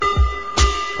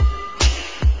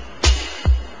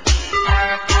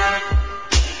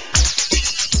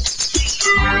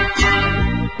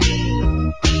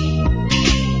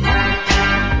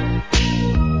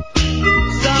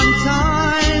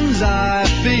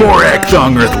Borak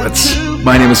Thong Earthlets.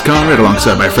 My name is Conrad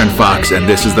alongside my friend Fox, and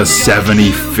this is the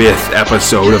 75th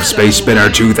episode of Space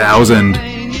Spinner 2000.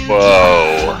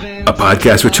 Whoa. A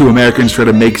podcast where two Americans try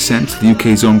to make sense of the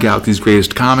UK's own galaxy's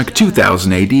greatest comic,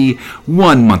 2000 AD,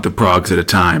 1 month of progs at a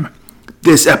time.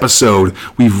 This episode,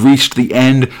 we've reached the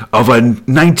end of a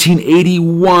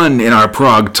 1981 in our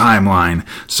Prague timeline.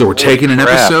 So we're taking an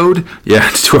episode,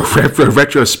 to a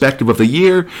retrospective of the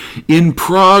year in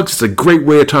Prague. It's a great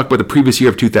way to talk about the previous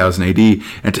year of 2000 AD.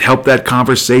 And to help that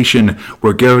conversation,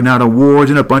 we're giving out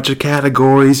awards in a bunch of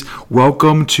categories.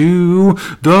 Welcome to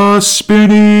the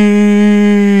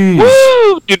Spinnies!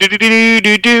 Woo!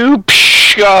 Do-do-do-do-do-do.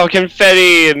 Oh,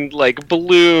 confetti and like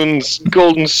balloons,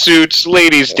 golden suits,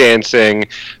 ladies dancing,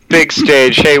 big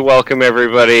stage. Hey, welcome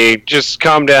everybody. Just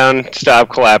calm down, stop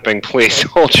clapping, please.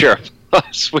 Hold your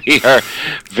applause. We are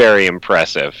very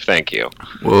impressive. Thank you.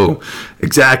 Whoa,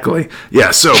 exactly.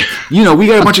 Yeah, so, we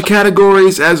got a bunch of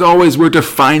categories. As always, we're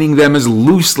defining them as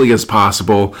loosely as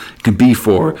possible. It can be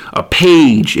for a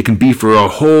page, it can be for a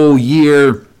whole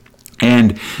year.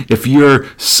 And if you're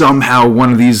somehow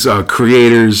one of these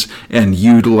creators and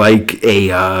you'd like a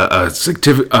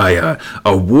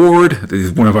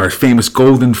award, one of our famous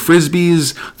golden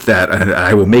frisbees that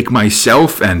I will make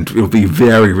myself, and it'll be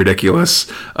very ridiculous,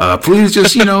 please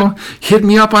just, hit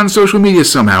me up on social media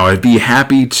somehow. I'd be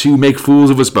happy to make fools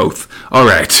of us both. All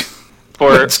right.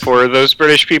 For those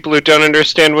British people who don't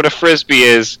understand what a frisbee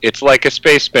is, it's like a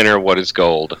space spinner. What is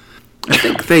gold? I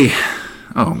think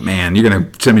oh man, you're gonna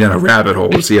send me down a rabbit hole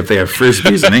to see if they have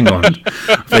frisbees in England.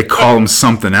 If they call them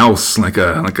something else, like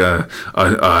a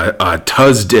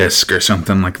Tuz disc or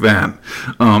something like that.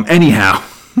 Anyhow,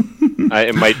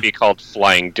 it might be called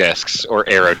flying discs or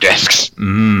arrow discs.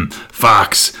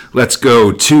 Fox, let's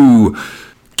go to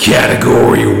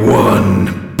category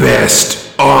 1: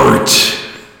 best art.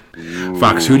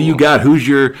 Fox, who do you got?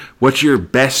 What's your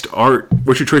best art?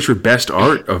 What's your choice for best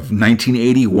art of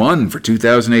 1981 for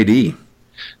 2000 AD?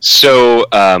 So,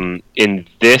 in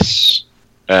this,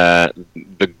 the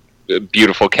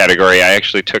beautiful category, I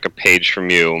actually took a page from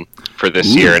you for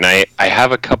this year, and I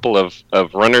have a couple of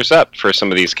runners-up for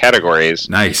some of these categories.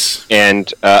 Nice.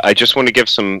 And I just want to give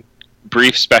some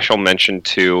brief special mention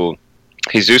to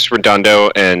Jesus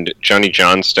Redondo and Johnny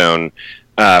Johnstone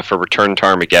for Return to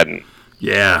Armageddon.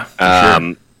 Yeah,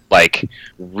 sure. Like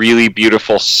really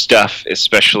beautiful stuff,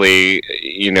 especially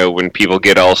when people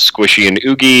get all squishy and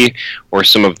oogie, or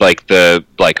some of the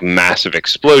massive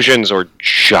explosions or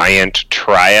giant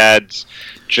triads.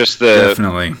 Just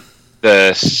definitely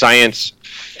the science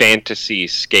fantasy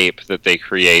scape that they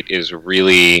create is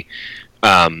really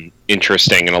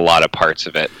interesting in a lot of parts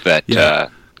of it. That I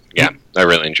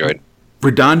really enjoyed.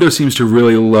 Redondo seems to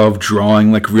really love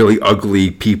drawing really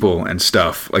ugly people and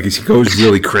stuff. He goes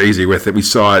really crazy with it. We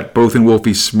saw it both in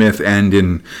Wolfie Smith and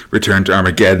in Return to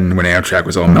Armageddon when Amtrak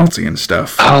was all melty and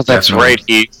stuff. Oh, that's right.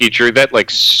 He drew that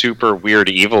super weird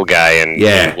evil guy in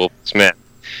Wolfie Smith.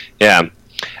 Yeah.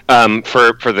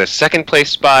 For the second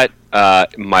place spot,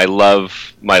 my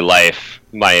love, my life,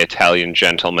 my Italian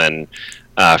gentleman.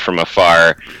 From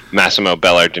afar, Massimo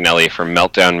Belardinelli from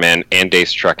Meltdown Man and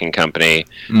Ace Trucking Company.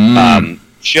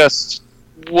 Just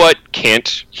what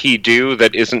can't he do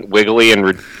that isn't wiggly and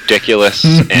ridiculous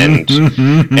and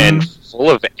full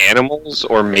of animals,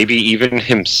 or maybe even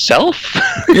himself?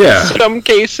 Yeah. In some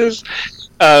cases,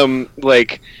 the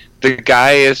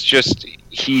guy is just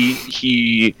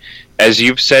he. As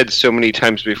you've said so many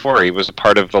times before, he was a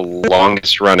part of the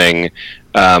longest running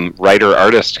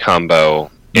writer-artist combo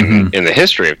in the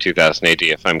history of 2000 AD,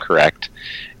 if I'm correct.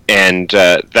 And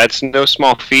that's no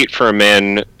small feat for a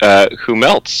man who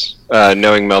melts.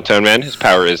 Knowing Meltdown Man, his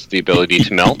power is the ability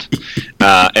to melt.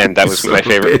 And that was my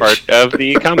favorite part of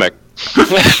the comic.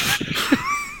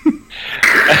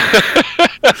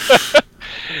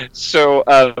 So,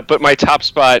 but my top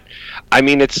spot,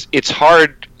 it's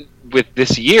hard with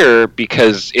this year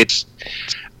because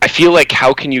I feel like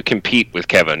how can you compete with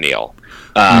Kev O'Neill?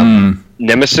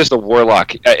 Nemesis the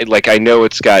Warlock, I know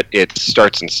it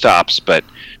starts and stops, but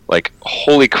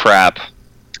holy crap,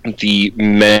 the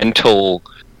mental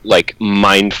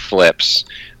mind flips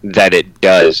that it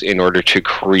does in order to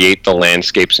create the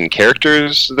landscapes and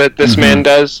characters that this man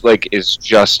does is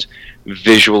just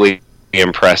visually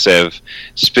impressive.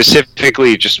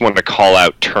 Specifically, just want to call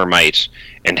out Termite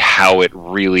and how it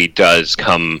really does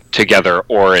come together,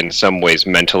 or in some ways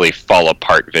mentally fall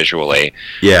apart visually.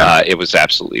 Yeah. It was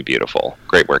absolutely beautiful.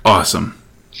 Great work. Awesome.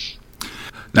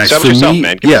 Nice. So for yourself, me,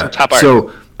 man. Give us some top art.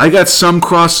 So I got some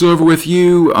crossover with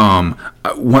you.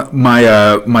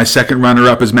 My second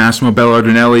runner-up is Massimo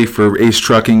Belardinelli for Ace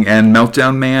Trucking and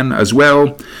Meltdown Man as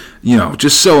well.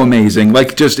 just so amazing.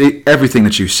 Like, just everything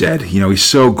that you said. He's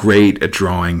so great at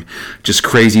drawing just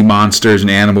crazy monsters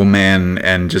and Animal Man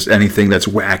and just anything that's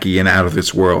wacky and out of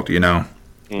this world,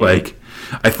 Like,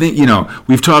 I think,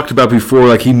 we've talked about before,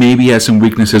 like, he maybe has some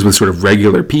weaknesses with sort of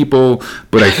regular people,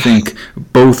 but I think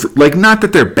both, like, not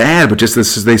that they're bad, but just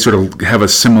they sort of have a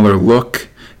similar look,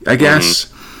 I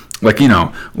guess. Like,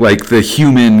 like the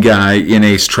human guy in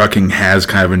Ace Trucking has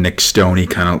kind of a Nick Stoney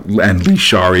kind of and Lee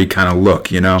Shari kind of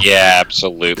look, Yeah,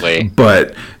 absolutely.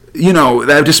 But,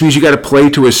 that just means you got to play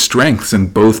to his strengths,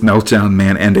 and both Meltdown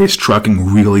Man and Ace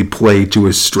Trucking really play to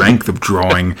his strength of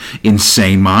drawing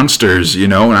insane monsters,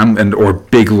 or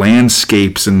big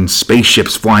landscapes and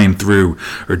spaceships flying through,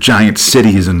 or giant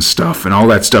cities and stuff, and all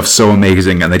that stuff's so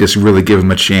amazing, and they just really give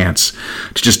him a chance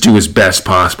to just do his best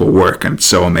possible work, and it's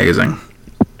so amazing.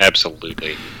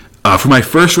 Absolutely. For my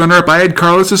first runner-up, I had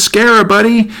Carlos Ezquerra,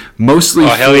 buddy. Mostly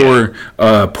for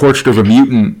Portrait of a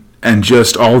Mutant and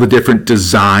just all the different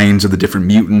designs of the different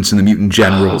mutants and the mutant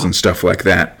generals and stuff like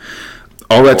that.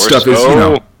 All that stuff is,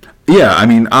 yeah, I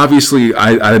mean, obviously,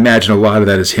 I imagine a lot of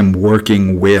that is him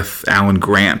working with Alan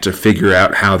Grant to figure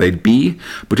out how they'd be,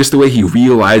 but just the way he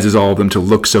realizes all of them to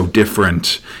look so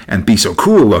different and be so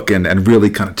cool looking and really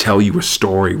kind of tell you a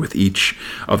story with each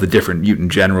of the different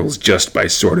mutant generals just by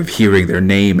sort of hearing their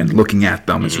name and looking at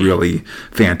them is really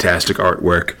fantastic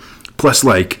artwork. Plus,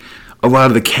 like, a lot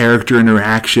of the character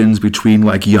interactions between,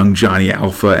 like, young Johnny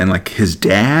Alpha and, like, his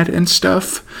dad and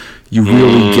stuff, you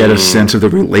really get a sense of the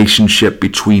relationship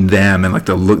between them and, like,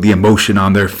 the emotion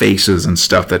on their faces and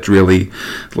stuff. That really,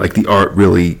 like, the art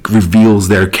really reveals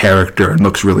their character and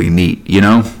looks really neat,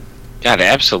 God,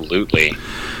 absolutely.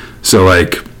 So,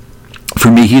 like,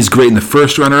 for me, he's great in the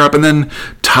first runner-up. And then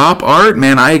top art,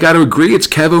 man, I got to agree, it's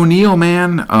Kev O'Neill,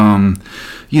 man.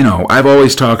 I've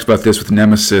always talked about this with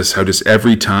Nemesis, how just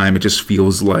every time it just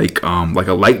feels like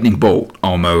a lightning bolt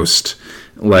almost.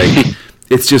 Like,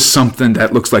 it's just something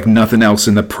that looks like nothing else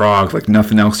in the prog, like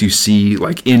nothing else you see,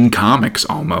 like, in comics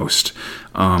almost.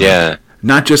 Yeah.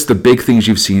 Not just the big things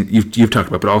you've talked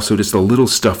about, but also just the little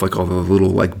stuff, like all the little,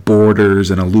 like,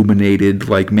 borders and illuminated,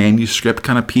 like, manuscript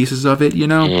kind of pieces of it,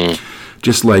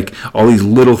 Just, like, all these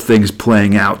little things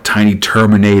playing out, tiny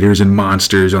Terminators and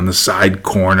monsters on the side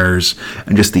corners,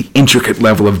 and just the intricate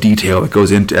level of detail that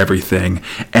goes into everything,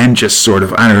 and just sort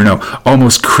of, I don't know,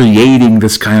 almost creating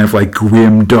this kind of, like,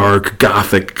 grim, dark,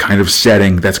 gothic kind of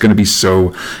setting that's going to be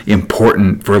so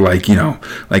important for, like,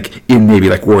 like, in maybe,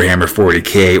 like, Warhammer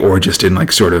 40K, or just in,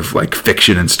 like, sort of, like,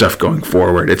 fiction and stuff going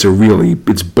forward. It's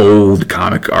bold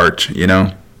comic art,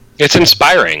 It's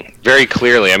inspiring, very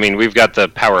clearly. I mean, we've got the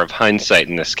power of hindsight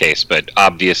in this case, but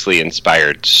obviously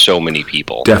inspired so many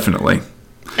people. Definitely.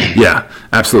 Yeah,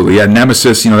 absolutely. Yeah,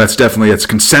 Nemesis, it's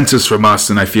consensus from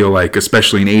us, and I feel like,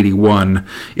 especially in 81,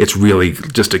 it's really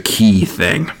just a key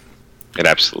thing. It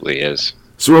absolutely is.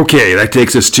 So, okay, that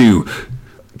takes us to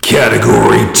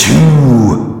Category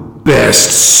 2,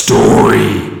 Best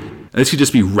Story. This could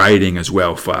just be writing as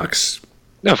well, Fox.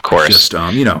 Of course. Just,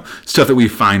 stuff that we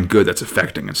find good that's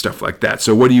affecting and stuff like that.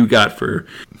 So what do you got for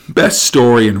best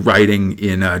story and writing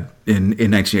in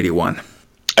 1981?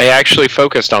 I actually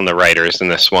focused on the writers in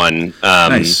this one.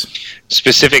 Nice.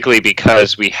 Specifically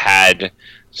because we had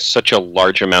such a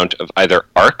large amount of either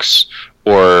arcs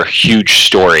or huge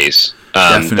stories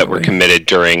that were committed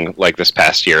during, like, this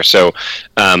past year. So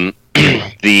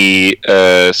the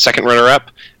second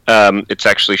runner-up, it's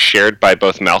actually shared by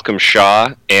both Malcolm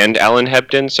Shaw and Alan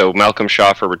Hebden. So Malcolm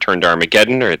Shaw for Return to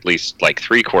Armageddon, or at least like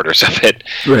 3/4 of it.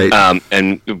 Right.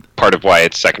 And part of why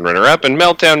it's second runner-up. And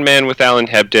Meltdown Man with Alan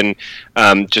Hebden,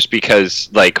 just because,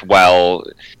 like, while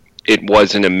it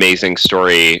was an amazing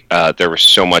story, there was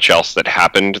so much else that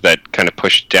happened that kind of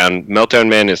pushed down. Meltdown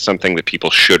Man is something that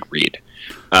people should read.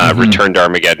 Return to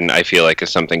Armageddon, I feel like,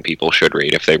 is something people should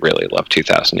read if they really love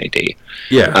 2000 AD.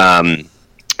 Yeah.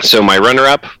 So my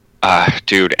runner-up,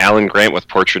 dude, Alan Grant with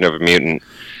Portrait of a Mutant.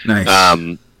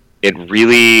 Nice. It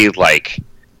really, like,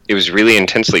 it was really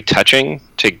intensely touching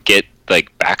to get,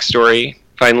 like, backstory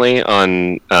finally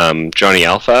on Johnny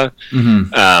Alpha,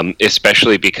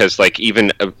 especially because, like,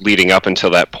 even leading up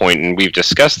until that point, and we've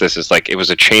discussed this, is like it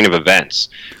was a chain of events.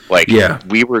 Like,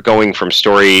 we were going from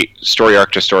story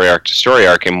arc to story arc to story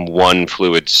arc in one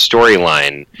fluid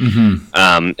storyline.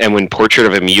 And when Portrait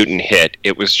of a Mutant hit,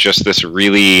 it was just this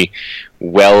really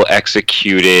well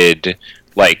executed,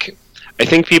 like, I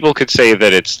think people could say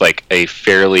that it's like a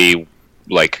fairly,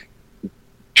 like,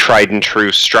 tried and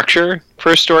true structure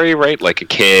for a story, right? Like a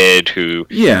kid who,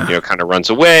 kind of runs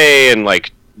away and,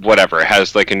 like, whatever,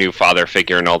 has like a new father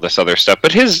figure and all this other stuff,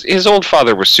 but his old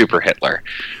father was super Hitler,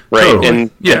 right? Totally.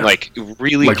 And like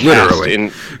really like cast literally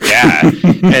in,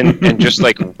 and just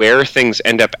like where things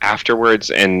end up afterwards,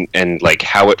 and like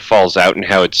how it falls out, and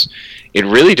how it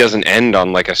really doesn't end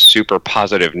on like a super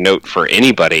positive note for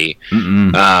anybody.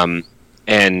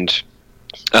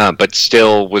 But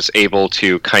still was able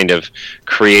to kind of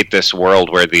create this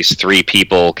world where these three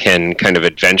people can kind of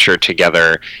adventure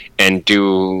together and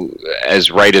do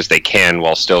as right as they can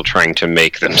while still trying to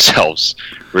make themselves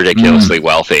ridiculously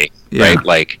wealthy, right?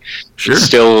 Like, it's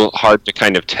still hard to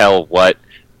kind of tell what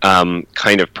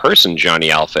kind of person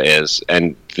Johnny Alpha is,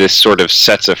 and this sort of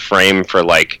sets a frame for,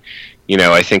 like, you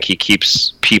know, I think he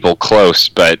keeps people close,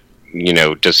 but you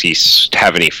know, does he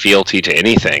have any fealty to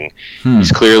anything? He's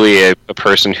clearly a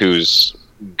person who's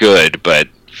good, but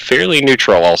fairly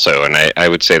neutral also, and I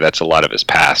would say that's a lot of his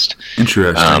past.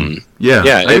 Interesting.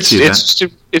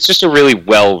 It's just a really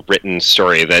well written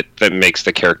story that makes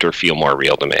the character feel more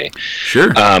real to me.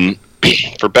 Sure.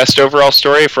 For best overall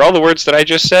story, for all the words that I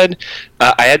just said,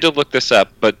 I had to look this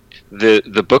up, but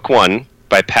the book one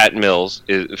by Pat Mills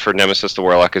for Nemesis the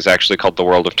Warlock is actually called The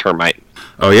World of Termite.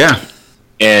 Oh yeah.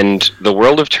 And the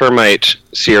World of Termite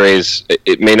series,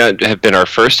 it may not have been our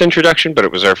first introduction, but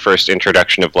it was our first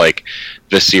introduction of like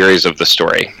the series of the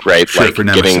story, right? Sure, like for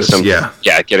Nemesis,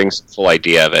 getting some full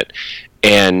idea of it.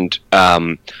 And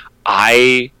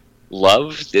I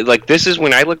love, like, this is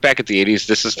when I look back at the 80s,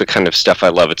 this is the kind of stuff I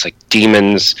love. It's like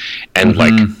demons and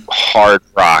like hard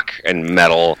rock and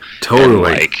metal.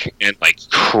 Totally. And like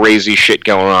crazy shit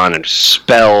going on, and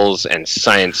spells and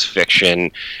science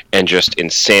fiction and just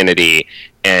insanity.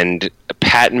 And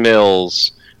Pat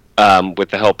Mills, with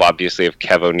the help obviously of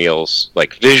Kev O'Neill's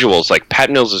like visuals, like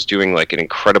Pat Mills is doing like an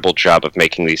incredible job of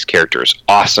making these characters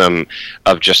awesome,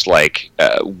 of just like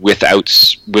without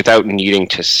needing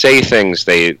to say things,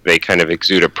 they kind of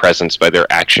exude a presence by their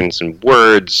actions and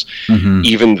words,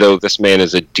 even though this man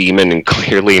is a demon and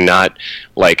clearly not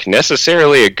like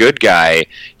necessarily a good guy.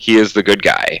 He is the good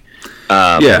guy.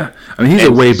 I mean, he's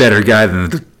a way better guy than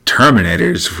the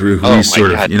Terminators, who he's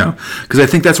sort of, you know, because I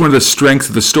think that's one of the strengths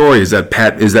of the story is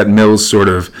that Mills sort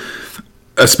of,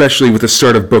 especially with the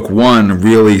start of book one,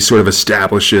 really sort of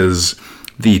establishes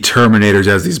the Terminators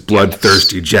as these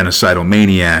bloodthirsty genocidal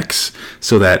maniacs,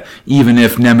 so that even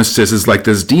if Nemesis is like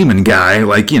this demon guy,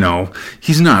 like, you know,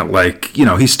 he's not like, you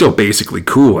know, he's still basically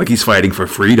cool, like he's fighting for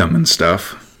freedom and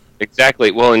stuff.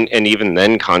 Exactly. Well, and even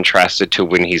then contrasted to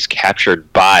when he's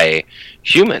captured by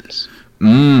humans.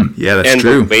 Yeah, that's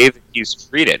true. And the way that he's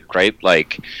treated, right?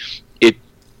 Like, it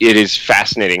is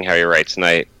fascinating how he writes, and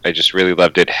I just really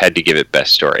loved it. Had to give it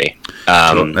best story.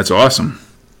 That's awesome.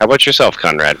 How about yourself,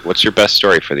 Conrad? What's your best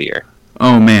story for the year?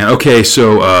 Oh, man. Okay,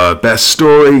 so best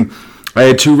story. I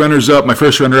had two runners-up. My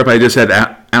first runner-up, I just had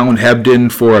Alan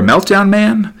Hebden for Meltdown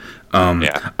Man.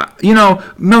 You know,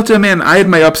 Meltdown Man, I had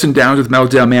my ups and downs with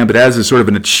Meltdown Man, but as a sort of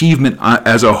an achievement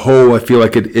as a whole, I feel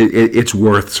like it's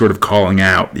worth sort of calling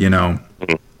out, you know.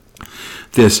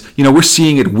 This, you know, we're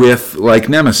seeing it with, like,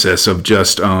 Nemesis, of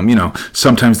just, you know,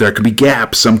 sometimes there can be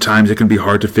gaps, sometimes it can be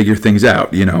hard to figure things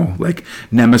out, you know. Like,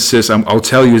 Nemesis, I'll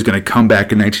tell you, is going to come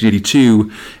back in 1982,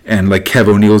 and, like, Kev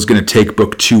O'Neill is going to take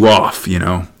book 2 off, you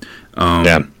know.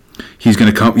 He's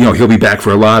going to come, you know, he'll be back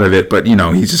for a lot of it, but, you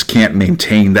know, he just can't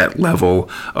maintain that level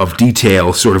of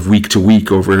detail sort of week to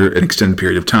week over an extended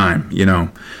period of time, you know.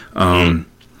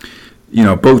 You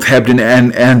know, both Hebden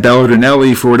and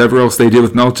Bellardinelli, for whatever else they did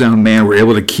with Meltdown Man, were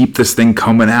able to keep this thing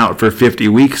coming out for 50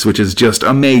 weeks, which is just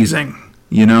amazing,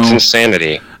 you know? It's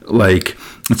insanity. Like,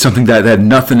 it's something that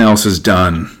nothing else has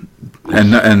done.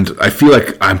 And I feel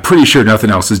like, I'm pretty sure nothing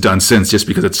else has done since, just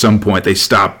because at some point they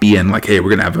stopped being like, hey,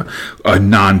 we're going to have a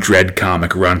non-Dread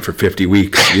comic run for 50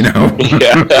 weeks, you know?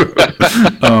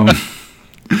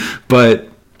 But,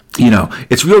 you know,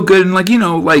 it's real good, and, like, you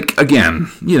know, like, again,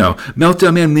 you know,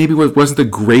 Meltdown Man maybe wasn't the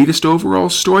greatest overall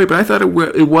story, but I thought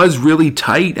it was really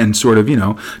tight and sort of, you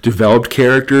know, developed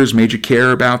characters, made you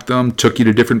care about them, took you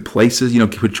to different places, you know,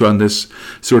 put you on this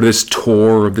sort of this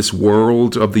tour of this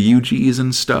world of the UGs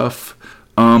and stuff.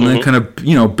 And kind of,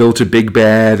 you know, built a big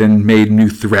bad and made new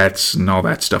threats and all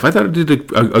that stuff. I thought it did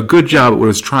a good job at what it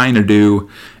was trying to do,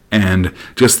 and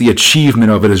just the achievement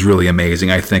of it is really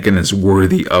amazing, I think, and is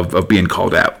worthy of being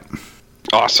called out.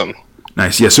 Awesome.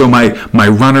 Nice. Yeah, so my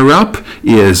runner-up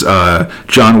is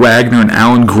John Wagner and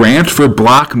Alan Grant for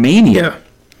Blockmania.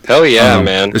 Hell yeah,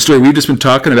 man. The story we've just been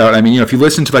talking about, I mean, you know, if you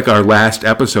listen to, like, our last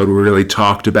episode, we really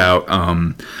talked about,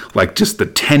 like, just the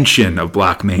tension of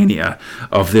Blockmania,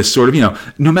 of this sort of, you know,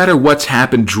 no matter what's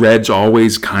happened, Dredd's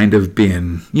always kind of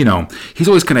been, you know, he's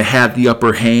always kind of had the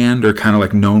upper hand, or kind of,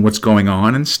 like, known what's going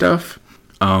on and stuff.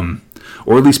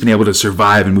 or at least been able to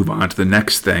survive and move on to the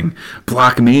next thing.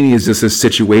 Blockmania is just a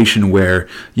situation where,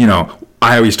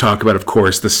 I always talk about, of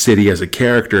course, the city as a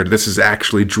character. This is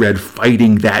actually Dredd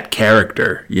fighting that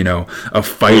character, of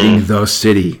fighting the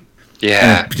city.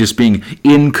 Yeah. And just being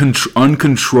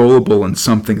uncontrollable and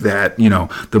something that,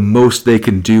 the most they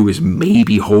can do is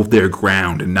maybe hold their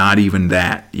ground, and not even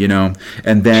that,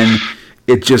 And then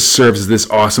it just serves as this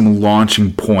awesome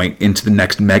launching point into the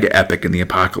next mega epic in the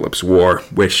Apocalypse War,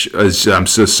 which I'm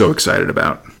so excited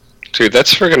about. Dude,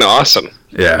 that's freaking awesome.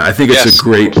 Yeah, I think it's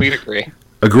complete agree.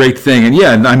 A great thing. And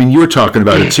yeah, I mean, you were talking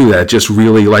about it too, that just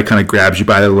really kind of grabs you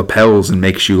by the lapels and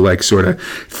makes you sort of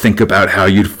think about how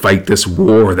you'd fight this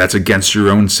war that's against your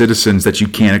own citizens that you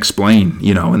can't explain,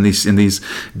 in this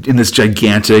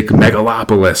gigantic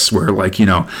megalopolis where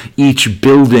each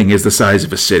building is the size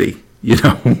of a city.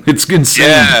 It's insane.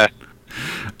 Yeah.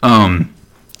 And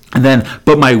then,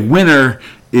 but my winner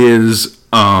is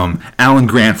Alan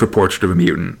Grant for Portrait of a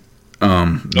Mutant.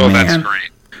 That's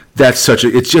great.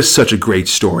 It's just such a great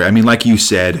story. I mean, like you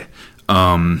said,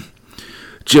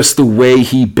 just the way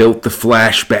he built the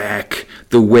flashback,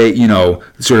 the way,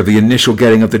 sort of the initial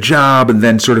getting of the job, and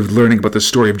then sort of learning about the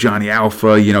story of Johnny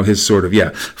Alpha, his sort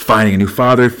of, finding a new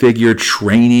father figure,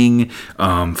 training,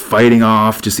 fighting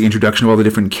off, just the introduction of all the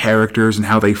different characters and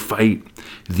how they fight,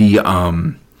 the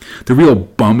real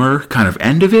bummer kind of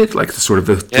end of it, like the sort of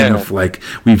the thing of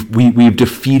we've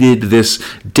defeated this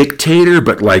dictator,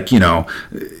 but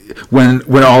when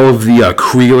all of the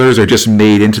Kreelers are just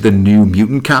made into the new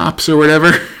mutant cops or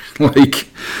whatever,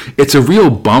 it's a real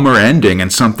bummer ending,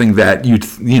 and something that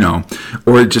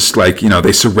or just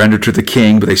they surrender to the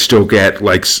king, but they still get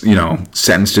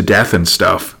sentenced to death and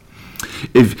stuff.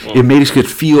 It made us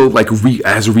feel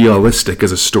as realistic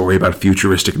as a story about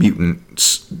futuristic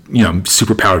mutants,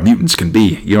 superpowered mutants can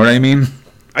be. You know what I mean?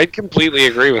 I completely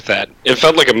agree with that. It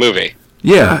felt like a movie.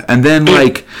 Yeah, and then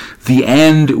the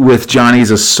end with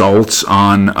Johnny's assault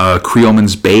on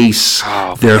Creelman's base,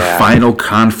 their final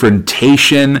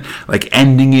confrontation,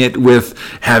 ending it with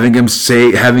having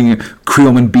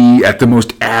Creelman be at the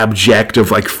most abject of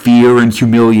fear and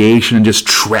humiliation, and just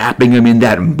trapping him in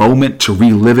that moment to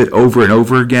relive it over and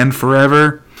over again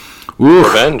forever. Ooh.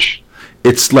 Revenge.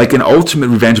 It's an ultimate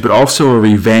revenge, but also a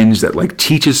revenge that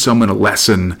teaches someone a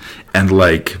lesson and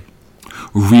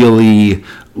really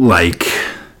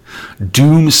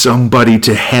doom somebody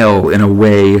to hell in a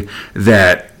way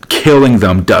that killing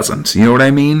them doesn't. You know what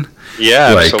I mean?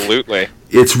 Yeah, absolutely.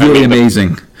 It's really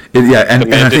amazing.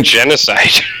 And I think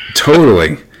genocide.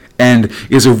 Totally. And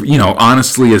is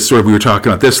honestly, as sort of we were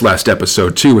talking about this last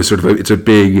episode too, is sort of it's a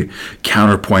big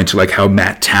counterpoint to how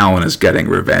Matt Talon is getting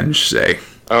revenge, say.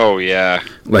 Oh yeah.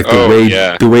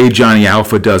 The way Johnny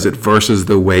Alpha does it versus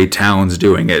the way Talon's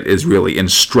doing it is really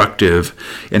instructive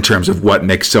in terms of what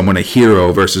makes someone a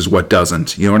hero versus what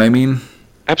doesn't. You know what I mean?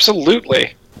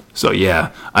 Absolutely. So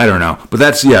yeah, I don't know,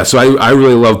 but so I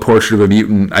really love Portrait of a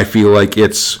Mutant. I feel like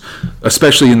it's,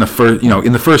 especially in the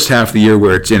first half of the year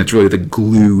where it's in, it's really the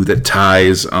glue that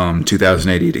ties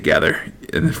 2080 together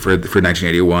for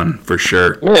 1981 for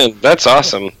sure. Man, that's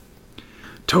awesome.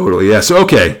 Totally, yeah. So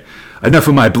okay. Enough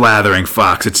of my blathering,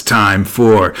 Fox. It's time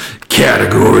for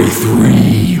Category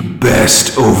 3,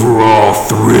 Best Overall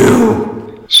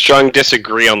Thrill. Strong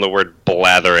disagree on the word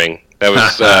blathering. That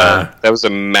was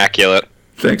immaculate.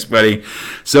 Thanks, buddy.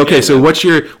 So so what's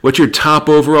your top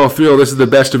overall thrill? This is the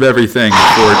best of everything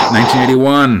for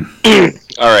 1981.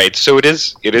 All right, so it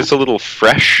is a little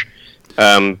fresh,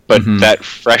 but that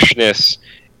freshness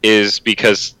is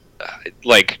because,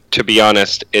 to be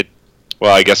honest,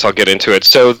 well, I guess I'll get into it.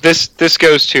 So this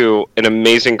goes to an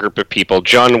amazing group of people: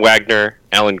 John Wagner,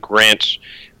 Alan Grant,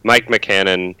 Mike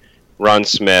McCannon, Ron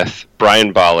Smith,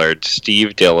 Brian Bollard,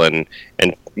 Steve Dillon,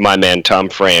 and my man Tom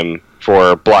Frame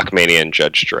for Blockmania and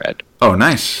Judge Dredd. Oh,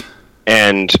 nice.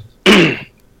 And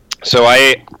so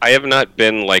I have not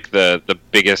been the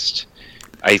biggest,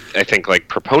 I think,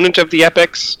 proponent of the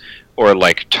epics, or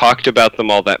talked about them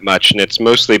all that much, and it's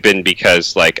mostly been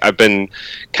because I've been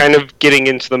kind of getting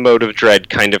into the mode of Dredd,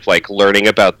 kind of learning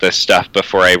about this stuff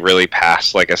before I really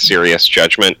pass a serious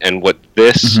judgment. And what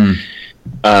this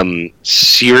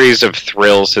series of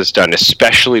thrills has done,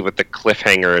 especially with the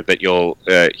cliffhanger that you'll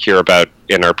hear about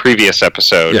in our previous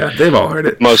episode. Yeah, they've all heard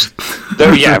it.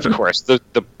 Yeah, of course, the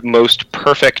most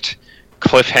perfect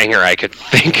cliffhanger I could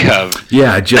think of.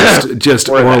 Yeah, just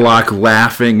Orlok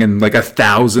laughing and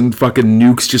 1,000 fucking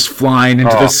nukes just flying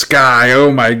into the sky.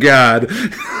 Oh my god.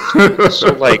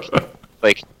 So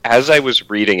as I was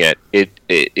reading it,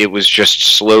 it was just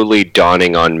slowly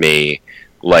dawning on me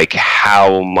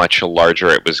how much larger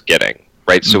it was getting.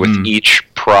 Right? So with each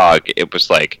Prague, it was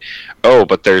like, oh,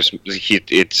 but it's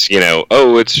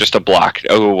it's just a block.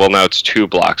 Oh, well, now it's 2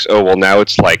 blocks. Oh, well, now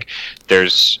it's like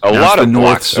there's a lot of blocks.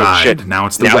 North side. Oh, shit. Now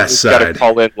it's the now west side. Got to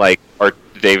call in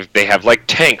they have like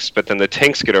tanks, but then the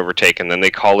tanks get overtaken. Then they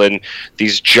call in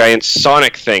these giant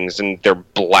sonic things, and they're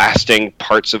blasting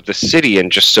parts of the city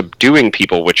and just subduing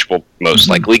people, which will most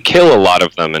likely kill a lot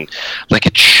of them. And like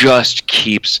it just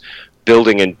keeps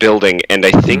building and building. And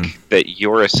I think that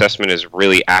your assessment is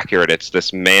really accurate. It's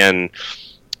this man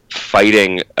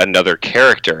fighting another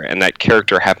character, and that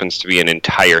character happens to be an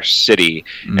entire city,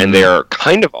 and they are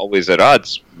kind of always at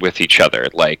odds with each other.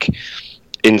 Like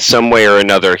in some way or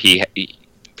another,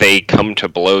 they come to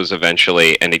blows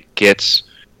eventually, and it gets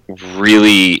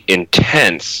really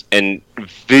intense. And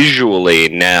visually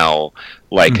now,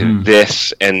 like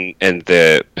this and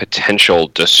the potential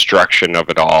destruction of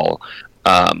it all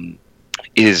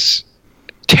is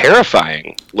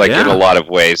terrifying. Like in a lot of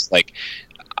ways. Like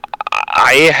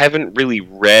I haven't really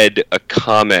read a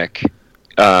comic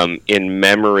in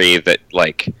memory that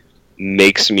like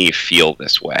makes me feel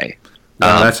this way.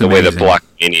 That's the amazing. way that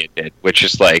Blockmania did, which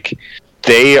is like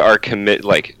they are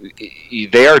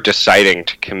deciding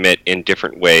to commit in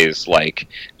different ways, like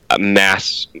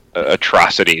mass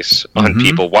atrocities on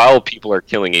people while people are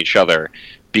killing each other,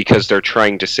 because they're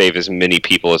trying to save as many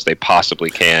people as they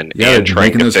possibly can. Yeah, and trying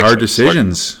making to those fix hard it.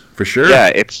 decisions for sure.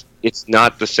 Yeah, it's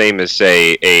not the same as,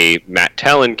 say, a Matt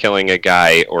Talon killing a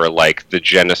guy, or like the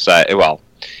genocide. Well,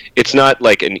 it's not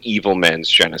like an evil man's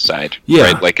genocide. Yeah.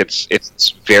 Right? Like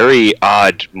it's very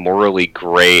odd, morally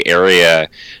gray area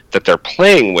that they're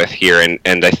playing with here,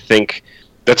 and I think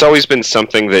that's always been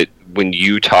something that when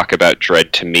you talk about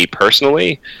Dredd, to me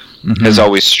personally, has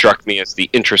always struck me as the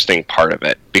interesting part of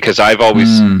it, because I've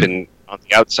always been on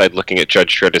the outside looking at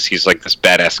Judge Dredd as he's like this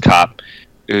badass cop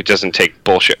who doesn't take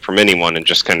bullshit from anyone and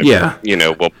just kind of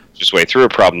will push his way through a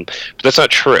problem. But that's not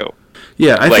true.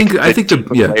 Yeah, I think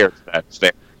layers that's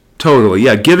there. Totally,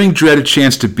 yeah. Giving Dredd a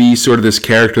chance to be sort of this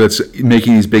character that's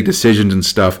making these big decisions and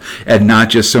stuff, and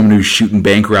not just someone who's shooting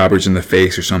bank robbers in the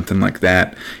face or something like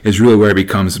that, is really where it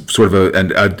becomes sort of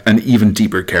an even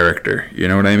deeper character. You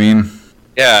know what I mean?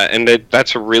 Yeah, and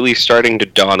that's really starting to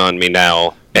dawn on me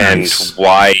now, and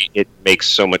why it makes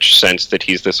so much sense that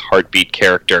he's this heartbeat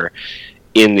character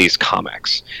in these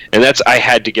comics. And I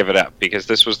had to give it up, because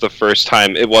this was the first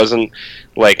time. It wasn't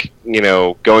like,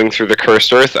 going through the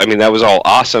Cursed Earth. I mean, that was all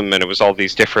awesome, and it was all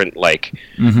these different, like,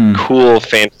 cool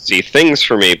fantasy things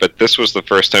for me, but this was the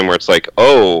first time where it's like,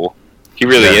 oh, he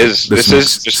really is. This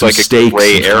is just like a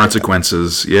gray area.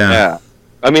 Consequences, yeah.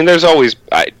 I mean, there's always.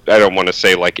 I don't want to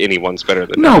say like anyone's better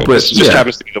than no, but but this just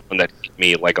happens to be the one that hit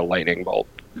me like a lightning bolt.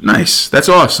 Nice, that's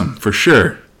awesome for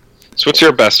sure. So, what's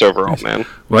your best overall, man?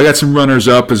 Well, I got some runners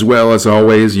up as well as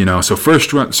always. So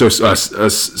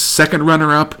second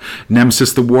runner up,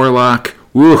 Nemesis the Warlock.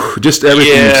 Woo, just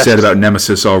everything you've said about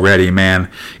Nemesis already, man.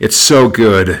 It's so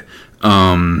good.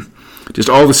 Just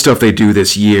all the stuff they do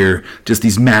this year, just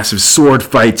these massive sword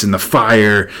fights in the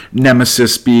fire,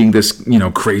 Nemesis being this,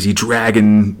 crazy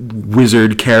dragon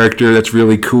wizard character that's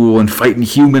really cool, and fighting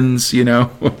humans,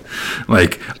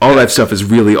 like all that stuff is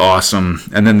really awesome.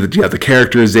 And then the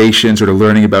characterization, sort of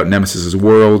learning about Nemesis's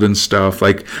world and stuff,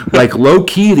 like low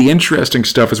key, the interesting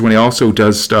stuff is when he also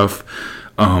does stuff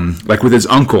like with his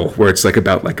uncle, where it's like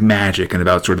about like magic and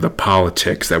about sort of the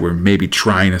politics that we're maybe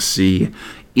trying to see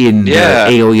in the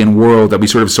alien world that we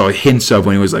sort of saw hints of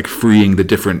when he was like freeing the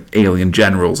different alien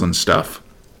generals and stuff.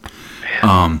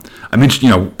 I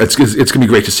mentioned, it's gonna be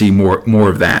great to see more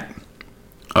of that.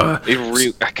 God,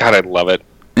 I love it.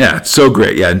 Yeah, it's so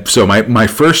great. Yeah, and so my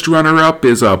first runner up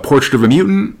is Portrait of a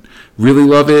Mutant. Really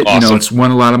love it. Awesome. It's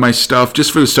won a lot of my stuff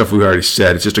just for the stuff we've already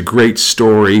said. It's just a great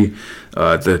story.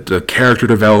 The character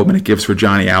development it gives for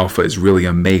Johnny Alpha is really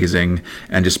amazing,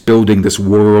 and just building this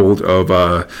world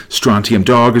of Strontium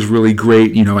Dog is really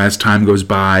great, as time goes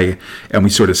by, and we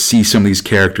sort of see some of these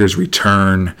characters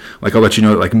return. Like, I'll let you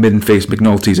know that, like, Midden Face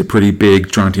McNulty is a pretty big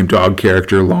Strontium Dog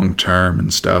character long term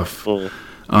and stuff.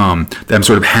 Them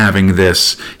sort of having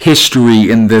this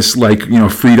history in this, like,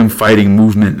 freedom fighting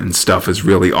movement and stuff is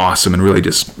really awesome, and really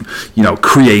just,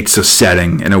 creates a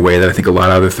setting in a way that I think a lot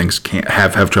of other things can't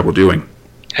have trouble doing.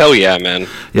 Hell yeah, man.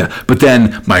 Yeah, but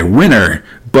then my winner,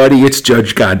 buddy, it's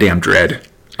Judge Goddamn Dredd.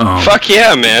 Fuck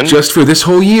yeah, man. Just for this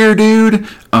whole year, dude.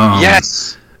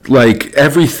 Yes. Like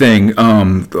everything,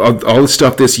 all the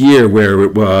stuff this year where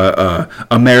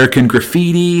American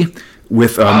Graffiti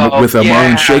with yeah.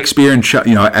 Marlon Shakespeare and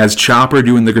as Chopper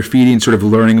doing the graffiti and sort of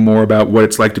learning more about what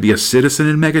it's like to be a citizen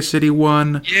in Mega City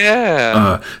 1.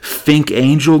 Yeah. Fink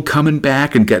Angel coming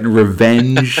back and getting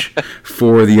revenge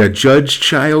for the Judge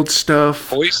Child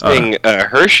stuff. Voicing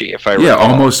Hershey, if I recall. Yeah,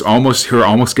 almost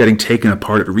getting taken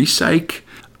apart at Recyc.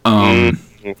 Oh,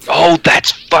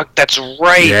 that's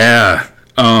right. Yeah.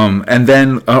 And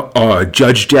then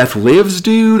Judge Death Lives,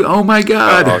 dude. Oh my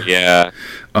God. Oh yeah.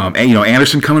 And,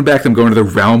 Anderson coming back, them going to the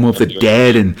realm of the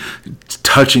dead and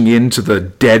touching into the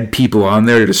dead people on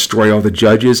there to destroy all the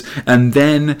judges, and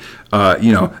then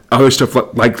other stuff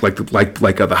like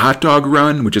the hot dog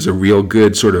run, which is a real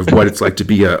good sort of what it's like to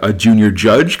be a junior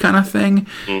judge kind of thing,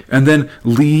 and then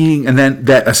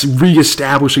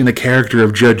reestablishing the character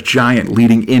of Judge Giant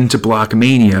leading into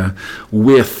Blockmania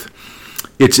with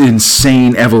its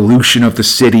insane evolution of the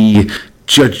city.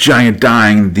 Judge Giant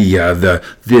dying,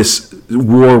 this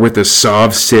war with the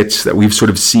Sovsits that we've sort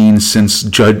of seen since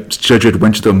Judge had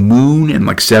went to the moon in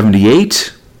like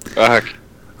 78.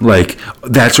 Like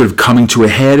that sort of coming to a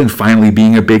head and finally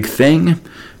being a big thing.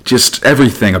 Just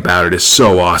everything about it is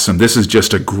so awesome. This is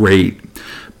just a great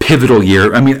pivotal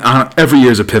year. I mean, every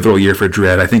year is a pivotal year for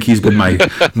Dredd. I think he's been my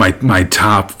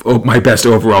best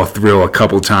overall thrill a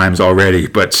couple times already,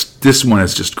 but this one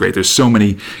is just great. There's so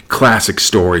many classic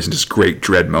stories and just great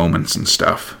Dredd moments and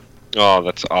stuff. Oh,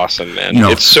 that's awesome, man.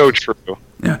 It's so true.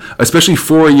 Yeah, especially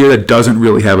for a year that doesn't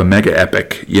really have a mega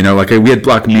epic. We had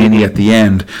Blockmania at the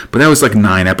end, but that was like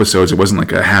 9 episodes. It wasn't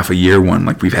like a half a year one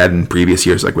like we've had in previous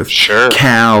years, like with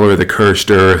Cal or The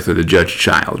Cursed Earth or The Judge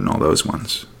Child and all those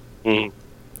ones.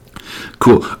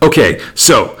 Cool. Okay,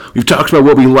 so we've talked about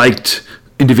what we liked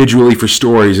individually for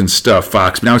stories and stuff,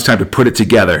 Fox, but now it's time to put it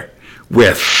together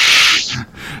with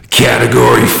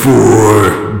Category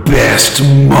 4, Best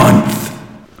Month.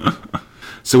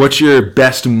 So what's your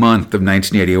best month of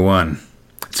 1981?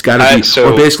 It's got to be,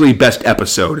 or basically best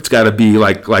episode. It's got to be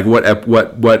like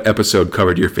what episode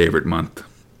covered your favorite month?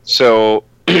 So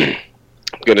I'm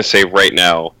going to say right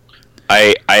now,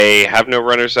 I have no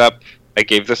runners-up. I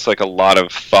gave this like a lot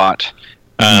of thought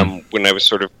when I was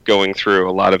sort of going through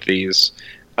a lot of these.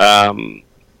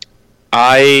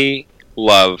 I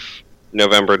love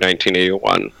November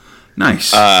 1981.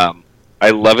 Nice. I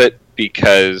love it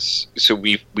because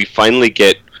we finally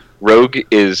get Rogue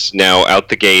is now out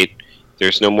the gate.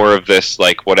 There's no more of this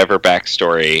like whatever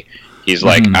backstory. He's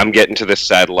like, I'm getting to this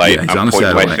satellite. Yeah, I'm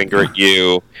pointing my finger at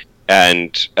you,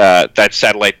 and that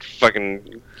satellite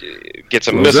fucking gets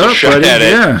a missile shot at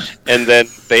it, and then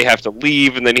they have to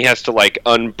leave, and then he has to like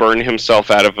unburn himself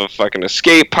out of a fucking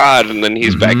escape pod, and then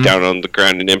he's back down on the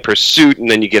ground and in pursuit, and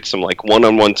then you get some like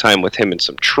one-on-one time with him and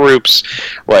some troops,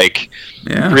 like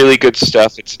really good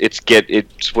stuff.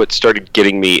 It's what started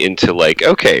getting me into like,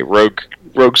 okay,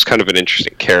 Rogue's kind of an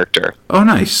interesting character. Oh,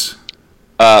 nice.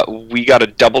 We got a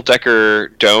double-decker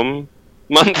dome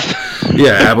month.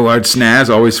 Yeah, Abelard Snaz,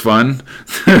 always fun.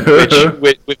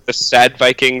 Which, with the sad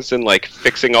Vikings and like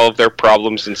fixing all of their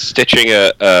problems and stitching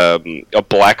a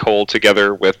black hole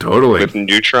together with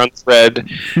neutron thread.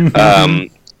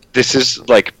 This is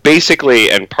like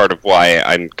basically, and part of why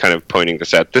I'm kind of pointing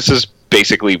this out, this is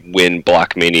basically when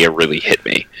Blockmania really hit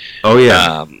me. Oh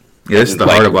yeah, this is the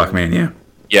heart of Blockmania.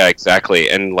 Yeah, exactly,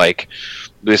 and like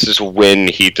this is when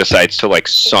he decides to like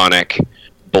sonic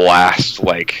blast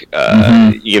like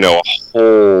a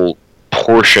whole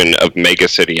portion of Mega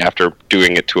City after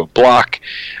doing it to a block,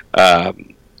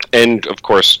 and of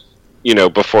course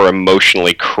before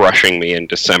emotionally crushing me in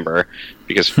December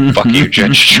because fuck you,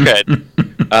 Judge Dredd.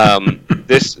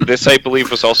 This I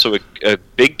believe was also a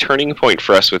big turning point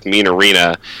for us with Mean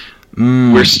Arena.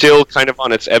 We're still kind of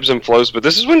on its ebbs and flows, but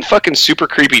this is when fucking super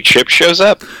creepy Chip shows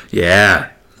up.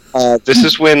 Yeah. This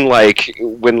is when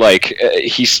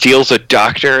he steals a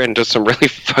doctor and does some really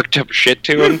fucked up shit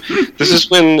to him. This is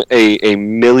when a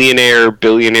millionaire,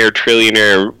 billionaire,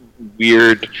 trillionaire,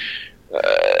 weird,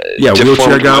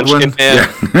 wheelchair goblin,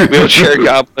 wheelchair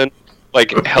goblin,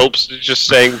 like helps just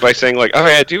by saying like, oh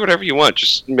yeah, do whatever you want,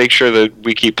 just make sure that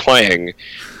we keep playing.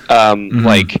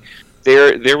 Like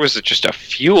there was just a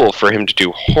fuel for him to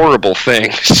do horrible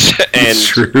things,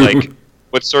 and like.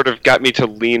 What sort of got me to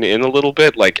lean in a little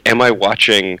bit, like, am I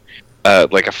watching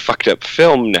like a fucked up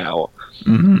film now?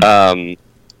 One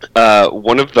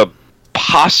of the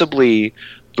possibly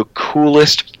the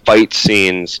coolest fight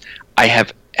scenes I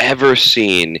have ever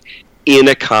seen in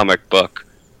a comic book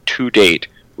to date,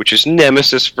 which is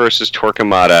Nemesis versus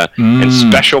Torquemada, and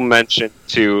special mention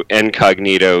to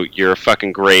Incognito. You're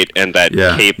fucking great, and that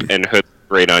cape and hood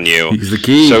great on you. He's the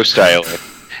key. So stylish.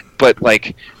 But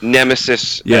like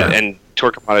Nemesis and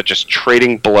Torquemada just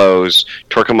trading blows,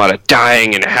 Torquemada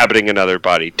dying, inhabiting another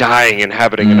body, dying,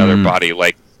 inhabiting another body.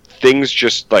 Like, things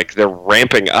just, like, they're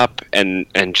ramping up and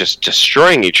just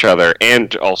destroying each other,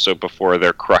 and also before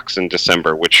their crux in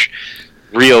December, which,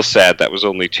 real sad, that was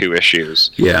only 2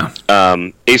 issues. Yeah.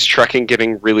 Ace Trucking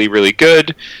getting really, really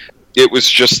good. It was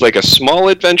just, like, a small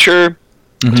adventure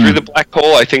through the black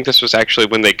hole. I think this was actually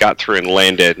when they got through and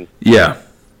landed. Yeah.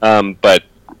 But,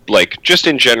 like, just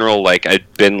in general, like,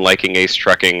 I'd been liking Ace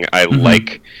Trucking. I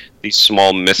like these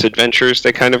small misadventures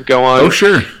they kind of go on. Oh,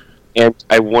 sure. And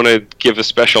I want to give a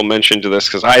special mention to this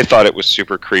because I thought it was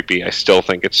super creepy. I still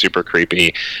think it's super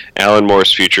creepy. Alan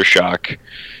Moore's Future Shock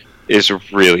is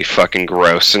really fucking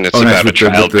gross, and it's about a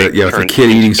child with the kid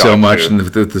eating so much, and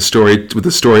the story with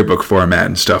the storybook format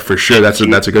and stuff. For sure, that's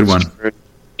a good one.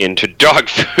 Into dog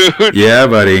food. Yeah,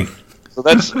 buddy. So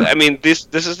that's, I mean, this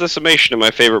is the summation of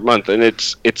my favorite month, and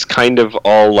it's kind of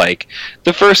all like,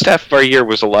 the first half of our year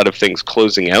was a lot of things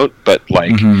closing out, but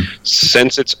like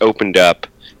since it's opened up,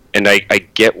 and I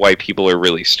get why people are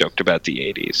really stoked about the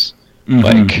 80s.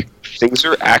 Like, things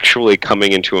are actually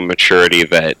coming into a maturity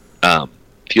that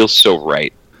feels so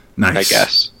right. Nice. I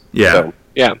guess. Yeah. So,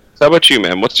 yeah. So how about you,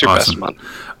 man? What's your best month?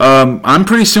 I'm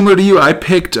pretty similar to you. I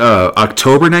picked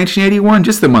October 1981,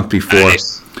 just the month before.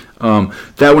 Nice.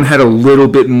 That one had a little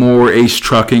bit more Ace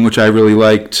Trucking, which I really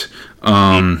liked.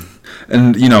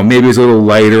 And, you know, maybe it's a little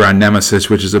lighter on Nemesis,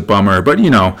 which is a bummer. But, you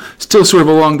know, still sort of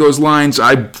along those lines.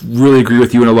 I really agree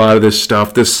with you in a lot of this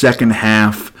stuff. The second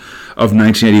half of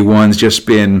 1981's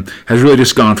has really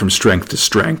just gone from strength to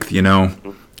strength, you know?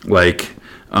 Like,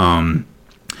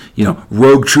 you know,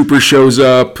 Rogue Trooper shows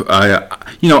up.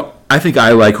 I think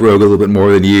I like Rogue a little bit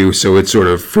more than you, so it's sort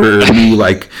of, for me,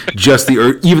 like, just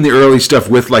even the early stuff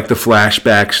with, like, the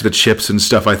flashbacks, the chips and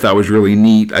stuff I thought was really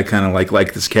neat. I kind of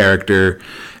like this character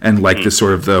and like the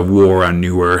sort of the war on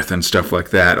New Earth and stuff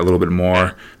like that a little bit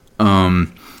more.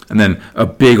 And then a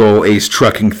big old Ace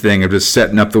Trucking thing of just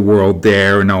setting up the world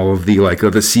there and all of the, like, the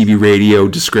CB radio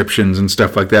descriptions and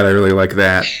stuff like that. I really like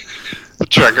that. The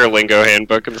Trucker Lingo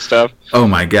Handbook and stuff. Oh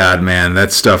my God, man,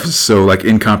 that stuff is so, like,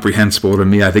 incomprehensible to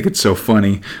me. I think it's so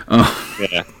funny.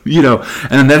 Yeah. You know,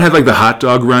 and then that had, like, the hot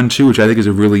dog run too, which I think is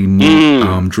a really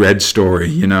neat Dread story.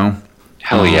 You know.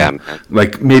 Hell yeah, man.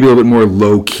 Like, maybe a little bit more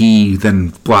low key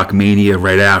than Blockmania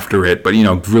right after it, but, you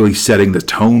know, really setting the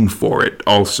tone for it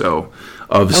also.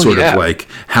 Of sort of like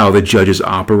how the judges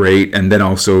operate, and then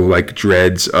also like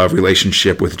Dredd's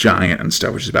relationship with Giant and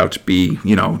stuff, which is about to be,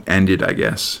 you know, ended, I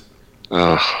guess.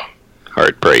 Oh,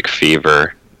 Heartbreak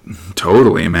Fever.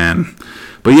 Totally, man.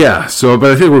 But yeah,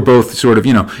 but I think we're both sort of,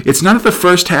 you know, it's not that the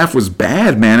first half was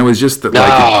bad, man. It was just that,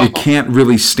 like, it can't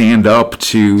really stand up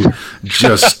to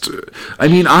just, I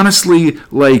mean, honestly,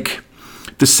 like,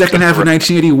 the second half of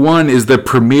 1981 is the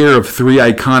premiere of 3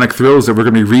 iconic thrills that we're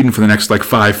going to be reading for the next, like,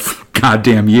 5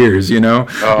 goddamn years, you know?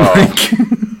 Oh,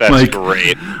 that's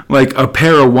great. Like, a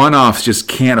pair of one-offs just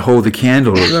can't hold a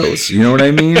candle to those. You know what I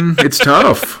mean? It's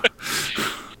tough.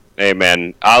 Hey,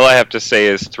 man, all I have to say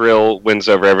is Thrill wins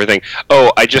over everything.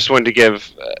 Oh, I just wanted to give,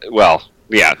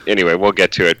 anyway, we'll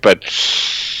get to it. But,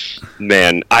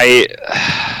 man,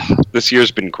 this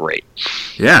year's been great.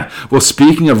 Yeah. Well,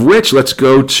 speaking of which, let's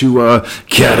go to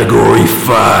Category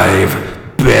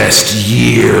 5, Best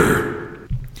Year.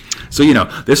 So, you know,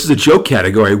 this is a joke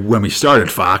category. When we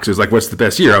started Fox, it was like, what's the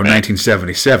best year? Oh,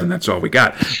 1977. That's all we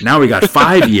got. Now we got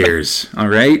 5 years, all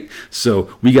right?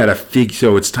 So we got to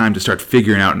so it's time to start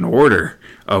figuring out an order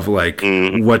of, like,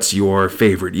 what's your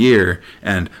favorite year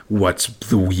and what's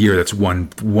the year that's one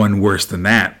worse than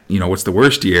that. You know, what's the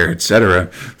worst year, etc.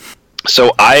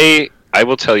 So I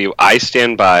will tell you, I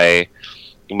stand by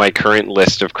my current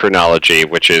list of chronology,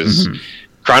 which is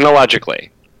chronologically,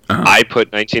 I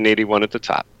put 1981 at the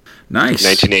top. Nice.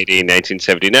 1980,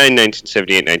 1979,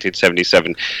 1978,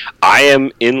 1977. I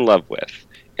am in love with,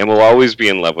 and will always be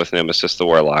in love with, Nemesis the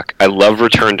Warlock. I love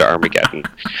Return to Armageddon.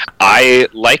 I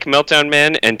like Meltdown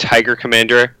Man and Tiger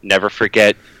Commander. Never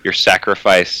forget, your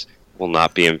sacrifice will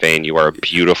not be in vain. You are a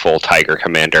beautiful Tiger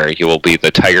Commander. You will be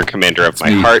the Tiger Commander of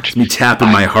my heart. It's me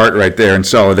tapping my heart right there in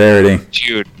solidarity.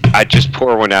 Dude, I just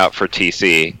pour one out for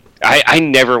TC. I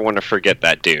never want to forget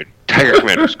that dude. Tiger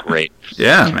Commander's great.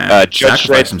 Yeah, man. Judge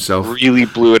Dredd himself really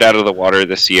blew it out of the water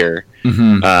this year.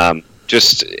 And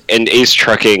Ace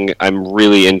Trucking, I'm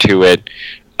really into it.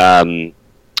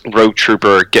 Rogue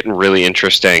Trooper, getting really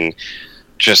interesting.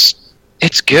 Just,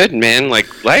 it's good, man.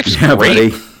 Like, life's great.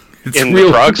 Buddy. It's in the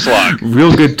Frog Slog.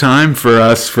 Real good time for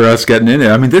us getting in it.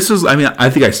 I mean, I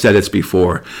think I said this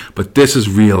before, but this is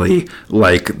really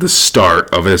like the start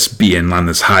of us being on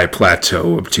this high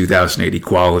plateau of 2080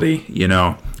 quality, you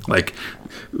know? Like,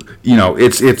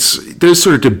 there's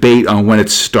sort of debate on when it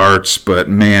starts, but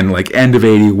man, like end of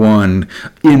 81,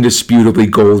 indisputably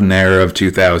golden era of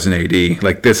 2000 AD.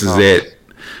 Like this is it.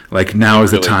 Like now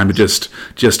is the time to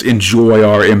just enjoy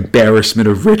our embarrassment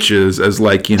of riches as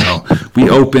like, we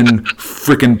open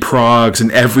frickin' progs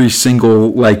and every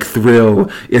single like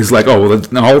thrill is like, oh, well,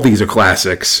 all these are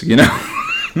classics,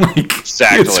 Like,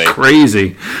 exactly. It's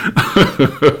crazy.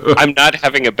 I'm not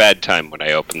having a bad time when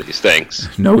I open these things.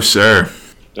 No, sir.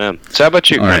 So how about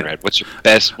you, Conrad? Right.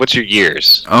 What's your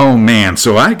years? Oh, man.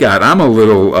 So I'm a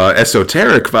little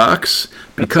esoteric, Vox,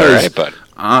 because That's all right,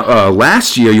 bud.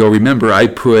 Last year, you'll remember, I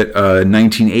put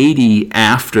 1980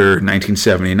 after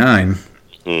 1979.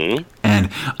 Mm-hmm. And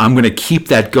I'm going to keep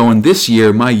that going this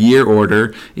year. My year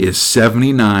order is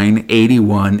 79,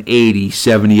 81, 80,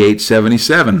 78,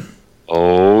 77.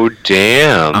 Oh,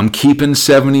 damn. I'm keeping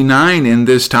 79 in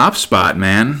this top spot,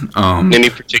 man. Any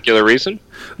particular reason?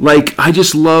 Like, I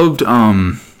just loved,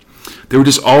 there were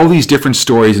just all these different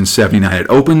stories in 79. It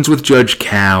opens with Judge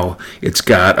Cal. It's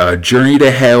got Journey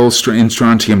to Hell in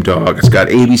Strontium Dog. It's got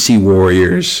ABC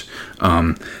Warriors.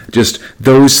 Just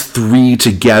those three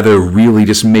together really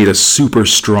just made a super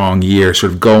strong year,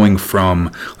 sort of going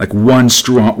from like one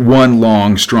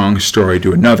long, strong story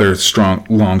to another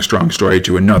long, strong story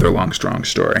to another long, strong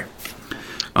story.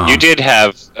 You did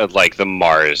have, like, the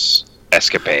Mars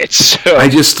escapades. So. I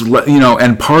just,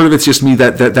 and part of it's just me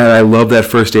that I love that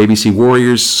first ABC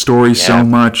Warriors story so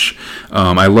much.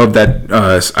 I love that.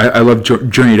 I love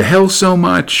Journey to Hell so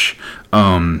much.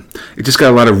 It just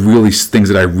got a lot of really things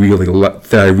that I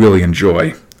really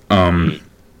enjoy.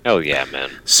 Oh yeah, man.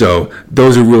 So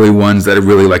those are really ones that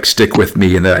really like stick with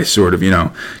me and that I sort of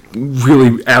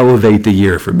really elevate the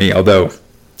year for me. Although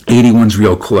 81's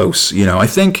real close, I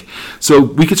think. So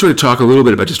we could sort of talk a little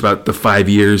bit about the 5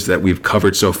 years that we've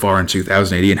covered so far in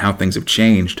 2080 and how things have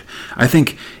changed. I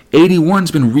think 81's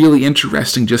been really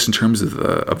interesting just in terms of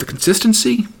the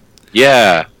consistency.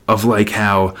 Yeah. Of like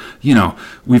how,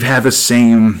 we've had the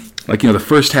same, like, the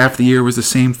first half of the year was the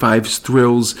same 5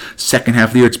 thrills. Second half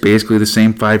of the year, it's basically the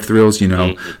same 5 thrills,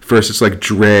 First it's like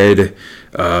Dread,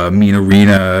 Mean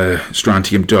Arena,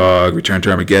 Strontium Dog, Return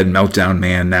to Armageddon, Meltdown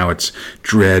Man. Now it's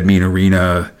Dread, Mean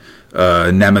Arena,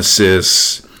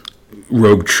 Nemesis,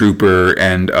 Rogue Trooper,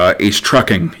 and Ace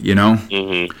Trucking,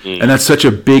 And that's such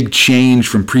a big change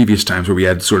from previous times where we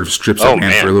had sort of strips that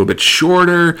ran for a little bit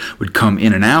shorter, would come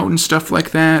in and out and stuff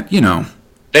like that,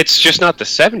 It's just not the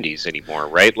 70s anymore,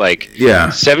 right? Like,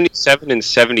 77 and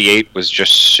 78 was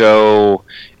just so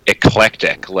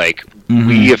eclectic. Like,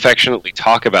 we affectionately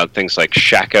talk about things like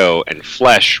Shako and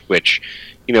Flesh, which,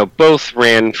 both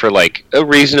ran for, like, a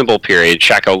reasonable period.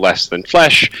 Shako less than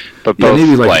Flesh, but both,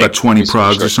 maybe like about 20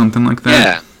 progs or something like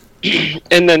that. Yeah.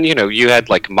 And then, you had,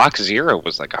 like, Mach 0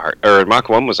 was like or Mach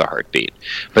 1 was a heartbeat.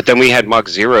 But then we had Mach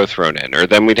 0 thrown in. Or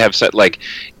then we'd have set, like,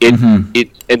 and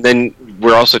then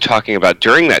we're also talking about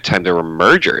during that time there were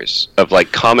mergers of,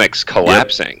 like, comics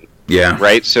collapsing. Yep. Yeah.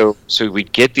 Right? So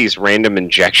we'd get these random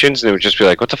injections and it would just be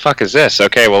like, what the fuck is this?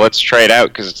 Okay, well, let's try it out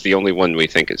because it's the only one we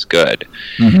think is good.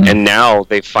 And now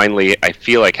they finally, I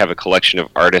feel like, have a collection of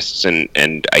artists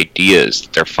and ideas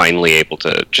that they're finally able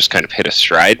to just kind of hit a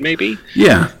stride, maybe?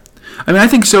 Yeah. I mean, I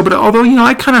think so, but although,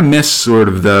 I kind of miss sort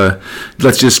of the,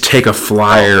 let's just take a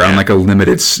flyer on like a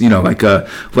limited, as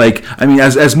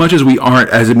much as we aren't,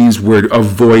 as it means we're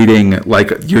avoiding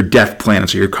like your death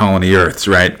planets or your colony Earths,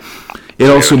 right? It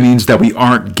also means that we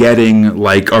aren't getting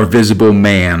like our Visible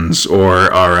Mans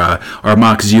or our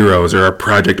Mach Zeros or our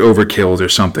Project Overkills or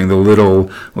something. The little,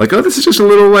 like, oh, this is just a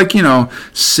little, like,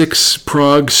 6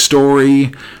 prog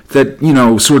story that,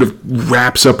 sort of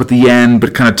wraps up at the end,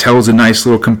 but kind of tells a nice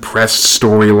little compressed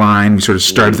storyline. We sort of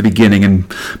start at the beginning and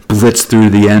blitz through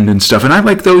the end and stuff. And I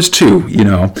like those too,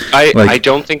 I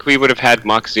don't think we would have had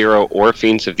Mach 0 or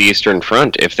Fiends of the Eastern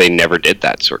Front if they never did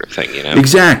that sort of thing,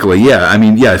 Exactly, yeah. I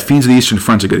mean, yeah, Fiends of the Eastern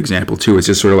Front's a good example too. It's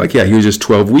just sort of like, yeah, here's just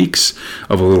 12 weeks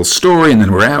of a little story and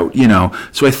then we're out,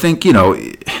 So I think,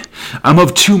 I'm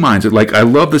of two minds. Like, I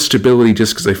love the stability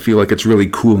just because I feel like it's really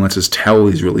cool and lets us tell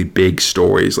these really big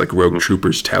stories like Rogue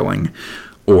Troopers telling,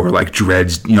 or like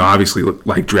Dread's, obviously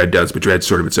like Dread does, but Dread's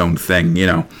sort of its own thing,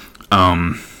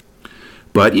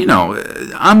 But,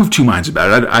 I'm of two minds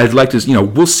about it. I'd like to,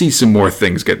 we'll see some more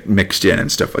things get mixed in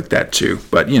and stuff like that too.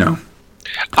 But, so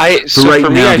for right for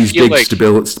me, now, I these feel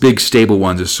big stable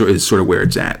ones is sort of where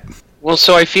it's at. Well,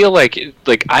 so I feel like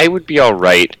I would be all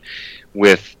right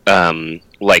with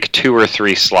like 2 or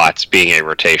 3 slots being a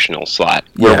rotational slot,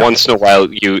 where once in a while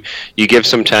you give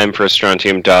some time for a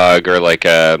Strontium Dog or like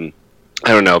I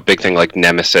don't know, a big thing like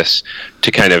Nemesis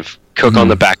to kind of cook on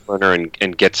the back burner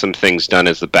and get some things done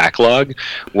as the backlog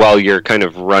while you're kind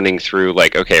of running through,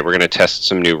 like, okay, we're going to test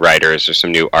some new writers or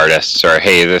some new artists, or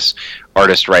hey, this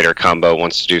artist-writer combo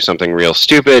wants to do something real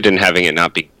stupid, and having it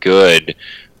not be good.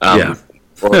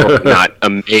 Or not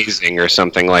amazing or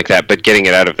something like that, but getting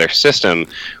it out of their system,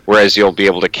 whereas you'll be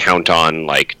able to count on,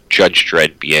 like, Judge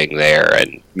Dredd being there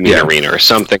and Mean Arena or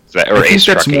something. Or I think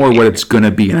that's more what it's going to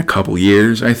be in a couple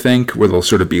years, I think, where they'll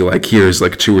sort of be like, here's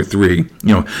like 2 or 3,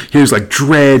 here's like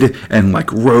Dredd and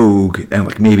like Rogue and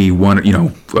like maybe one,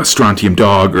 a Strontium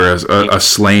Dog or a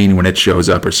Slain when it shows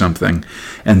up or something.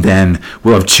 And then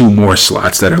we'll have 2 more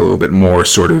slots that are a little bit more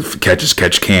sort of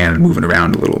catch can and moving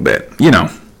around a little bit,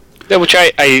 Yeah, which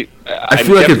I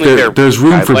feel like there's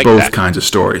room for both kinds of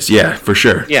stories. Yeah, for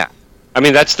sure. Yeah. I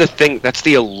mean, that's the thing. That's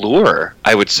the allure,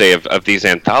 I would say, of these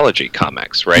anthology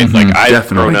comics, right? Mm-hmm, like, I've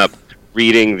definitely. grown up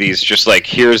reading these just like,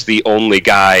 here's the only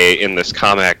guy in this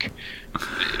comic.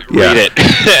 Read it.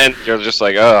 And you're just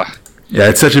like, oh. Yeah,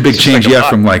 it's such a big change.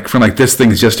 Like from this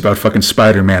thing is just about fucking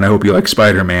Spider-Man. I hope you like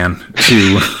Spider-Man.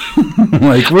 To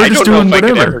like, we're just doing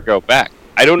whatever. I could ever go back.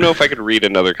 I don't know if I could read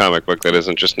another comic book that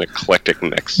isn't just an eclectic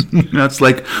mix. It's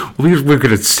like, we're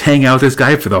going to hang out with this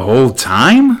guy for the whole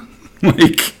time?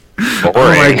 Like, boring.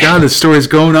 Oh my god, this story's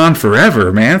going on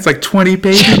forever, man. It's like 20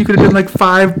 pages. You could have done like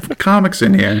 5 comics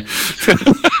in here.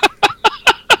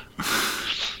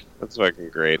 That's fucking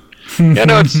great. Yeah,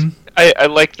 no, I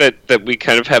like that we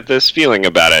kind of have this feeling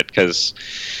about it, because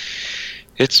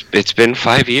it's been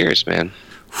 5 years, man.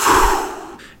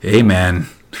 Hey, man.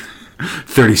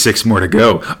 36 more to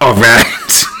go. All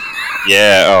right.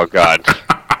 Yeah, oh god.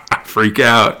 Freak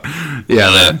out.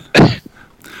 Yeah, man.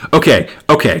 Okay.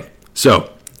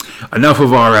 So, enough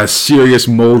of our serious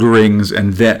molderings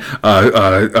and then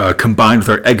combined with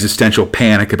our existential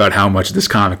panic about how much of this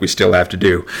comic we still have to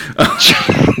do.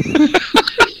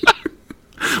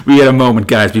 We had a moment,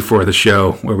 guys, before the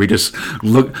show where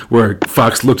where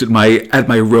Fox looked at my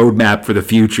roadmap for the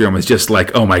future and was just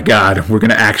like, "Oh my God, we're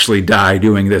gonna actually die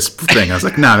doing this thing." I was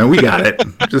like, "Nah, man, we got it.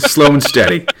 Just slow and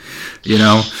steady,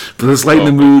 But let's lighten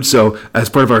the mood. So, as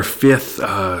part of our fifth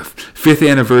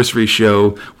anniversary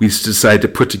show, we decided to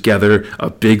put together a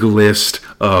big list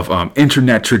of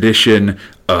internet tradition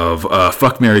of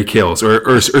fuck, marry, kills,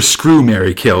 or screw,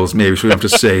 marry, kills, maybe, so we don't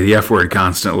have to say the F word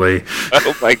constantly.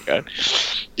 Oh my god.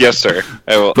 Yes, sir.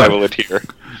 I will adhere.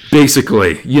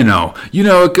 Basically, you know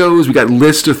it goes. We got a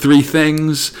list of 3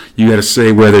 things. You got to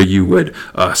say whether you would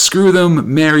screw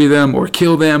them, marry them, or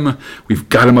kill them. We've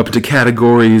got them up into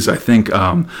categories. I think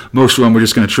most of them we're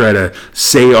just going to try to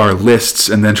say our lists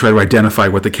and then try to identify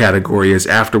what the category is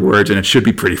afterwards, and it should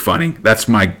be pretty funny. That's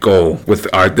my goal with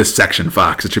this section,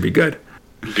 Fox. It should be good.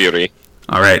 Beauty.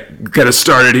 All right, get us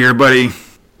started here, buddy.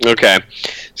 Okay,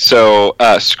 so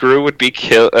screw would be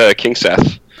King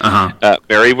Seth.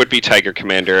 Mary would be Tiger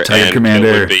Commander. Kill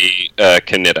would be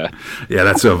Kaneda. Yeah,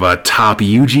 that's of top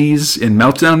UGs in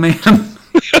Meltdown Man.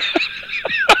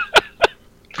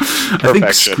 I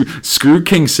think screw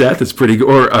King Seth is pretty good.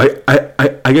 Or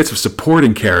I guess a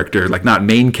supporting character, like not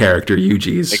main character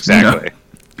UGs. Exactly.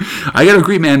 I gotta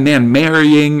agree, man.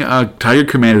 Marrying Tiger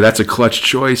Commander, that's a clutch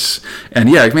choice. And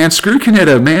yeah, man, screw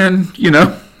Kaneda, man.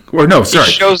 Or no, sorry,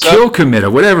 kill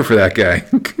Kaneda, whatever for that guy.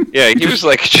 Yeah, he was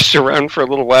like just around for a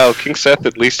little while. King Seth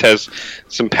at least has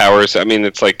some powers. I mean,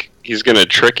 it's like he's gonna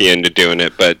trick you into doing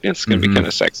it, but it's gonna be kind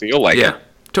of sexy. You'll like it. Yeah,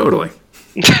 totally.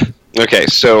 Okay,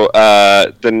 so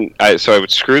then I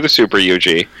would screw the Super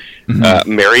Yuji,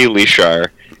 marry Lishar,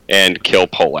 and kill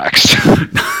Polax.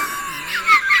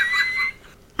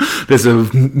 There's a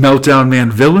Meltdown Man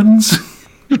villains.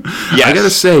 Yes. I gotta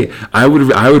say, I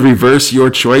would reverse your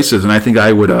choices, and I think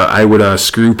I would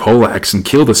screw Polax and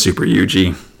kill the Super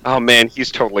Yuji. Oh man,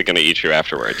 he's totally gonna eat you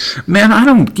afterwards. Man, I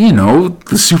don't.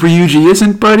 The Super Yuji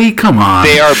isn't, buddy. Come on.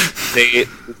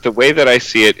 The way that I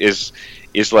see it is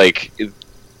like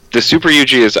the Super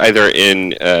Yuji is either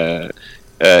in an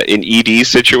ED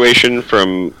situation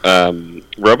from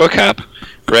RoboCop,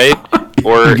 right?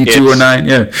 Or ED 209,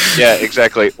 yeah,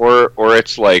 exactly. Or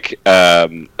it's like a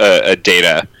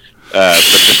Data, but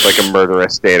just like a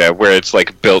murderous Data, where it's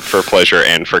like built for pleasure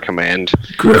and for command.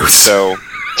 Gross. So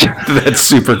that's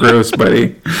super gross,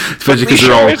 buddy. Especially because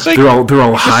they're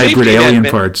all hybrid alien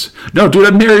parts. No, dude,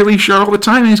 I marry Lee Shaw all the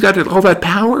time, and he's got all that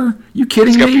power. You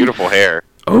kidding me? He's got beautiful hair.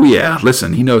 Oh yeah,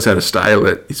 listen, he knows how to style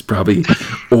it. He's probably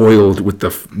oiled with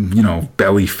the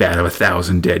belly fat of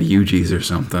 1,000 dead UGs or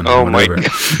something. Oh my god,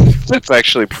 that's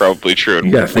actually probably true.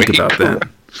 You gotta think about that.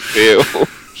 Ew.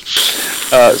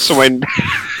 So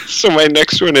my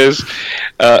next one is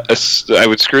I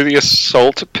would screw the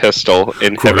assault pistol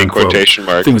in heavy quotation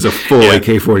marks. I think it was a full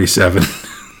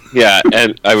AK-47. Yeah,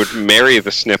 and I would marry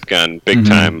the snip gun big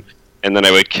time, and then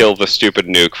I would kill the stupid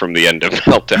nuke from the end of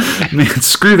Meltdown. Man,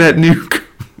 screw that nuke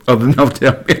of the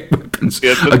Meltdown weapons.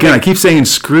 Yeah, Again, I keep saying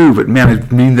screw, but man,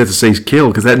 I mean that to say kill,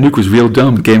 because that nuke was real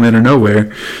dumb. It came out of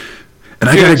nowhere. And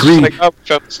I gotta agree. Like, oh, we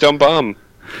found this dumb bomb.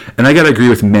 And I gotta agree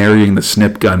with marrying the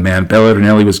snip gun, man.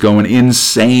 Bellardinelli was going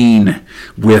insane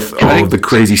with all of the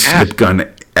crazy snip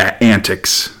gun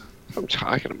antics. What I'm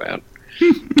talking about.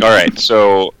 All right,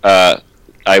 so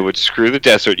I would screw the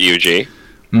Desert Yuji,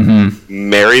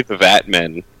 marry the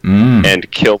Vatmen,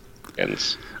 and kill the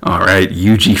Guardians. All right,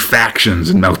 Yuji factions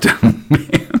in Meltdown,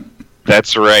 man.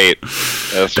 That's right.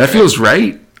 That feels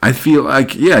right. I feel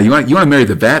like, yeah, you want to marry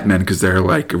the Vatmen because they're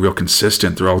like real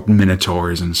consistent. They're all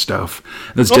minotaurs and stuff.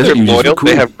 Those they're Yuji's loyal. cool.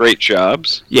 They have great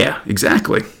jobs. Yeah,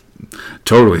 exactly.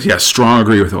 Totally. Yeah, strong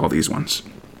agree with all these ones.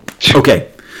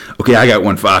 Okay, I got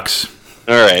one, Fox.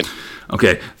 All right.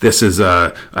 Okay, this is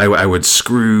I would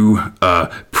screw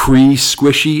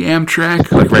pre-squishy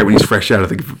Amtrak, like right when he's fresh out of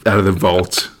the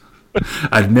vault.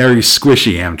 I'd marry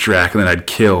Squishy Amtrak, and then I'd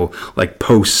kill like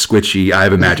post-Squishy I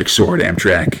have a magic sword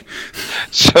Amtrak.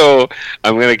 So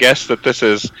I'm gonna guess that this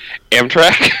is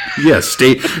Amtrak. Yes,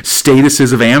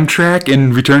 statuses of Amtrak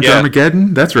in Return to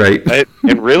Armageddon. That's right.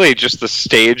 And really, just the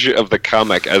stage of the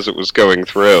comic as it was going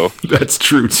through. That's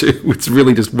true too. It's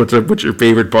really just what's your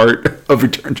favorite part of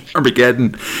Return to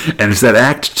Armageddon, and it's that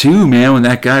Act 2, man, when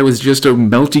that guy was just a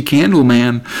melty candle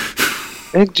man.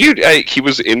 And dude, he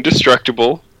was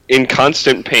indestructible. In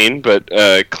constant pain, but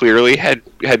clearly had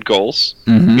goals.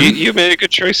 You made a good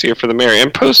choice here for the Mary.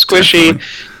 And post Squishy,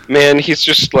 man, he's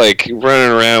just like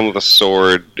running around with a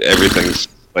sword. Everything's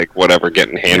like whatever,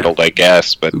 getting handled, I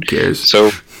guess. But who cares?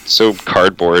 So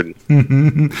cardboard. All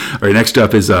right, next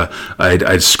up is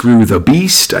I'd screw the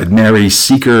Beast, I'd marry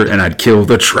Seeker, and I'd kill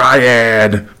the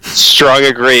Triad. Strong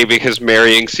agree, because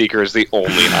marrying Seeker is the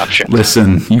only option.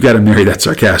 Listen, you got to marry that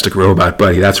sarcastic robot,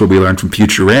 buddy. That's what we learned from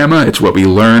Futurama. It's what we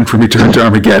learned from Return to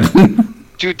Armageddon.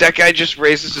 Dude, that guy just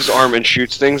raises his arm and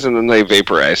shoots things, and then they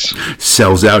vaporize.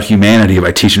 Sells out humanity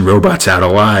by teaching robots how to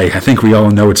lie. I think we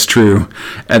all know it's true.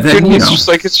 And then, Dude,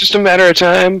 it's just a matter of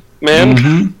time,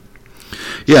 man.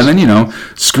 Yeah, and then,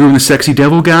 screwing the sexy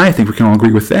devil guy. I think we can all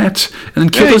agree with that. And then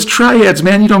kill those triads,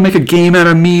 man. You don't make a game out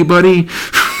of me, buddy.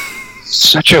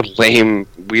 Such a lame,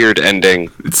 weird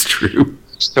ending. It's true.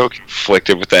 So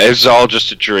conflicted with that. It was all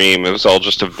just a dream. It was all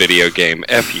just a video game.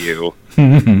 F you.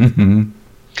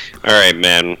 All right,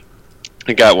 man.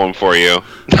 I got one for you.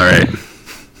 All right.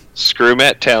 Screw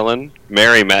Matt Talon,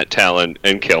 marry Matt Talon,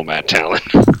 and kill Matt Talon.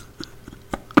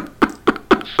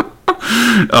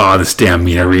 Oh, this damn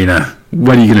Mean Arena.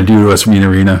 What are you going to do to us, Mean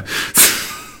Arena?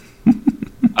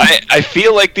 I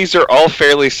feel like these are all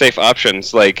fairly safe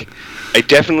options. Like, I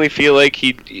definitely feel like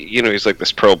he's like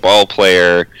this pro ball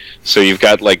player. So you've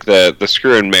got like the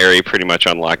screw and marry pretty much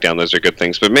on lockdown. Those are good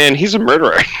things. But man, he's a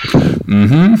murderer.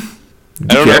 I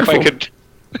don't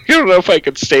know if I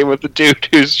could stay with the dude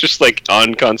who's just like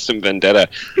on constant vendetta.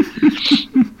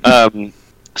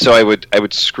 So I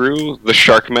would screw the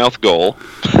shark mouth goal.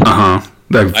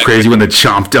 That crazy one that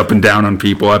chomped up and down on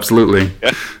people, absolutely.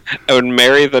 Yeah. I would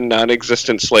marry the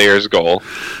non-existent Slayer's goal.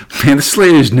 Man, the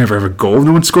Slayers never have a goal.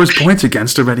 No one scores points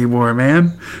against them anymore,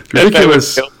 man. It's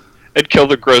ridiculous. I'd kill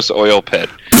the gross oil pit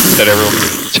that everyone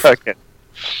was stuck in.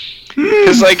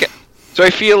 Because, so I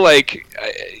feel like,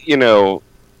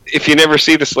 if you never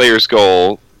see the Slayer's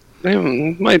goal,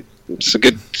 it's a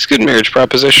good marriage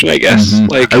proposition, I guess.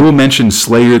 I will mention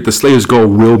the Slayer's goal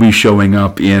will be showing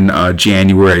up in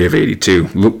January of '82.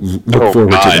 Look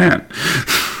forward to that.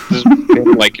 This has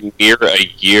been like near a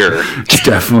year. It's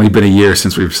definitely been a year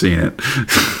since we've seen it.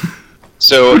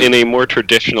 So in a more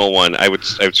traditional one, I would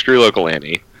screw Local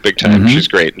Annie big time. She's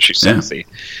great and she's sexy.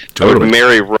 Yeah, totally. I would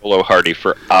marry Rollo Hardy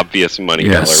for obvious money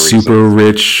dollar reasons. Super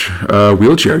rich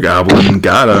wheelchair goblin.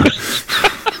 Gotta.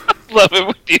 Love it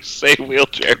when you say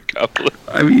wheelchair goblin.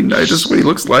 I mean, just what he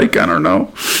looks like. I don't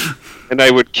know. And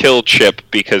I would kill Chip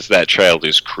because that child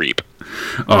is creep.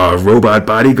 Robot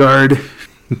bodyguard.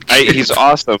 He's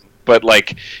awesome, but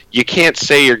you can't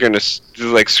say you're gonna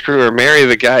screw or marry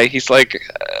the guy. He's like a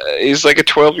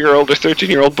 12-year-old or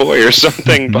 13-year-old boy or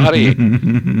something. Body.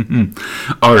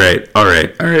 All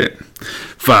right.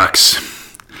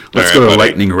 Fox. Let's go to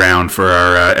lightning round for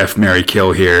our F, Marry,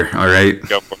 Kill here. All right.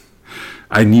 Go for it.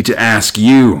 I need to ask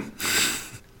you.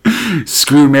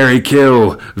 Screw, marry,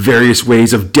 kill. Various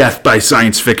ways of death by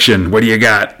science fiction. What do you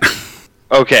got?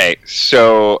 Okay,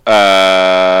 so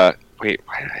wait.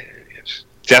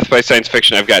 Death by science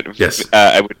fiction. I've got. Yes.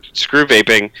 I would screw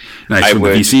vaping. Nice from the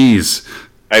VCs.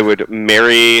 I would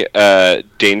marry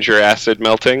Danger Acid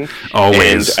Melting.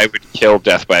 Always. And I would kill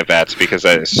Death by Vats because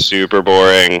that is super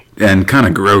boring. And kind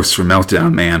of gross for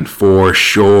Meltdown Man, for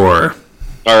sure.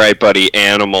 All right, buddy,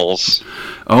 animals.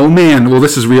 Oh man, well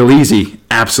this is real easy.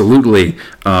 Absolutely.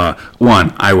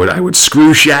 One, I would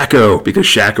screw Shaco because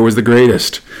Shaco is the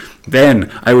greatest.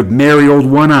 Then I would marry Old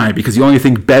One-Eye because the only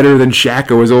thing better than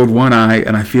Shaco is Old One-Eye,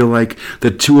 and I feel like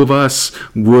the two of us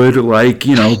would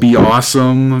be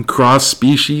awesome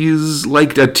cross-species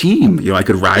like a team. I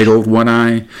could ride Old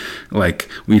One-Eye, like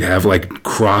we'd have like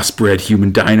crossbred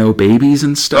human dino babies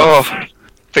and stuff. Oh,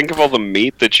 think of all the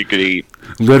meat that you could eat.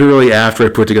 Literally, after I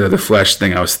put together the Flesh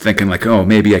thing, I was thinking like, oh,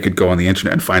 maybe I could go on the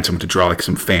internet and find someone to draw like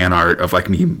some fan art of like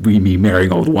me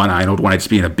marrying Old One-Eye and Old One-Eye just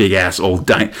being a big ass old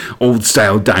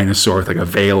style dinosaur with like a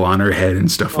veil on her head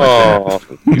and stuff like that.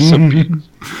 He's so beautiful.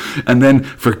 And then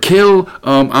for kill,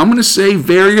 I'm gonna say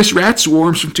various rat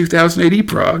swarms from 2000 AD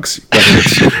progs. Whether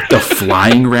it's the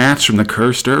flying rats from the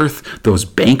Cursed Earth, those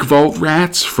bank vault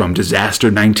rats from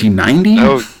Disaster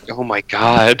 1990. Oh my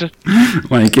God!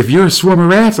 Like if you're a swarm of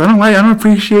rats, I don't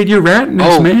appreciate your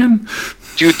ratness, man.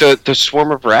 Dude, the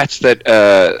swarm of rats that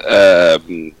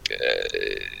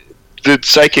the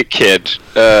psychic kid.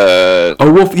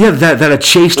 Wolf. Yeah, that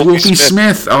chased Wolfie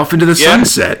Smith off into the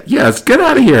sunset. Yeah, let's get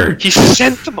out of here. He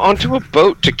sent them onto a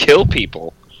boat to kill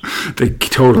people. They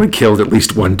totally killed at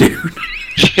least one dude.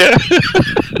 Yeah.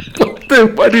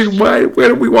 What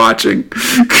are we watching?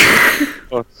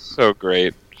 Oh, so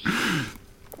great.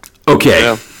 Okay.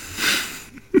 Yeah.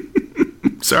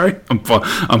 Sorry, I'm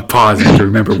pausing to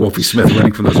remember Wolfie Smith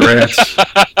running from those rats.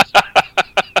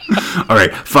 All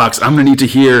right, Fox, I'm gonna need to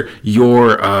hear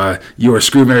your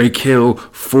Screw, Marry, Kill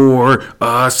for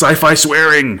sci-fi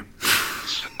swearing.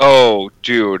 Oh,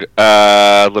 dude.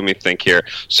 Let me think here.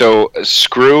 So,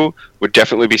 Screw would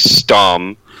definitely be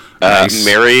Stom. Nice.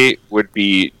 Mary would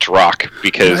be Drock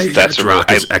because that's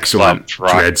Drock is excellent.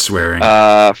 Dread swearing.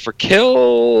 For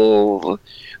Kill,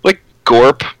 like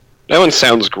Gorp. That one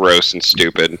sounds gross and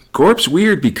stupid. Gorp's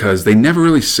weird because they never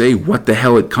really say what the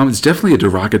hell it comes. It's definitely a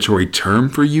derogatory term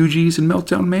for UGs in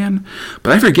Meltdown Man,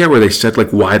 but I forget where they said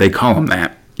like why they call him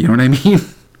that. You know what I mean?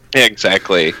 Yeah,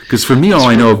 exactly. Because for me, all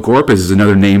I know of Gorp is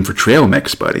another name for trail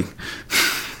mix, buddy.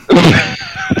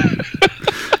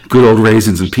 Good old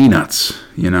raisins and peanuts,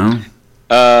 you know?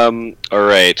 All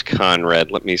right,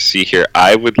 Conrad, let me see here.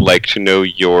 I would like to know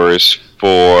yours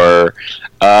for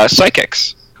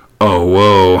psychics. Oh,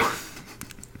 whoa.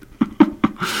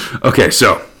 Okay,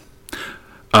 so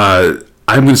I'm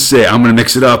gonna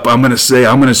mix it up. I'm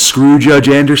gonna screw Judge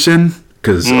Anderson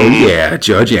because oh yeah,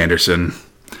 Judge Anderson.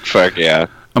 Fuck yeah.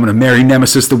 I'm gonna marry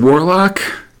Nemesis the Warlock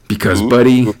because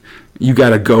buddy, you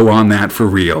gotta go on that for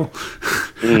real.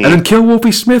 And then kill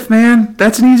Wolfie Smith, man.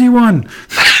 That's an easy one.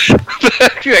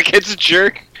 That kid's a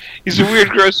jerk. He's a weird,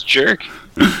 gross jerk.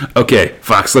 Okay,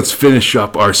 Fox, let's finish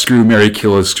up our Screw, Marry,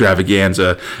 Kill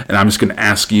extravaganza, and I'm just going to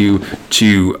ask you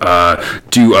to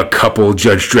do a couple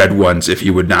Judge Dredd ones, if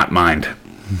you would not mind.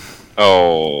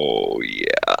 Oh,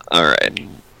 yeah. All right.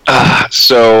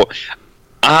 So,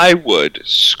 I would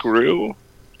screw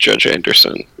Judge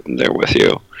Anderson. I'm there with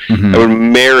you. I would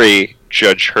marry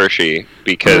Judge Hershey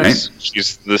because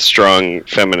she's the strong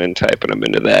feminine type, and I'm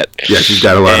into that. Yeah, she's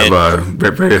got a lot of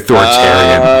very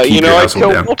authoritarian. I'd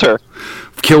kill Walter.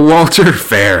 Kill Walter,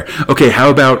 fair. Okay,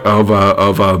 how about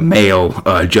of male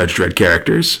Judge Dredd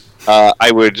characters?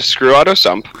 I would screw Otto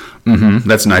Sump.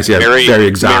 That's nice. Yeah, very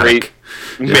exotic.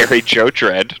 Marry Joe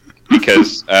Dredd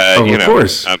because of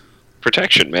course.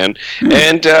 Protection, man.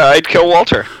 And I'd kill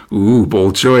Walter. Ooh,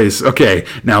 bold choice. Okay,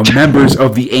 now members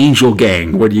of the Angel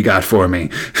Gang, what do you got for me?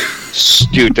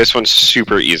 Dude, this one's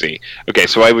super easy. Okay,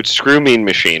 so I would screw Mean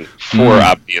Machine for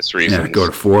obvious reasons. Yeah, go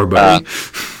to 4, buddy.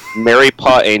 Marry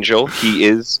Paw Angel. He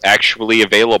is actually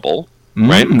available,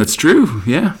 right? That's true,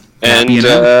 yeah. And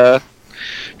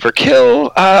for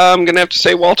kill, I'm going to have to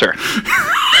say Walter.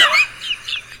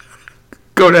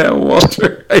 Go down,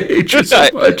 Walter. I hate you so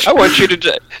much. I want you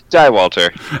to die,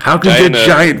 Walter. How could the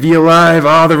giant be alive?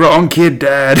 Oh, the wrong kid,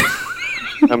 Dad.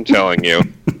 I'm telling you.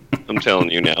 I'm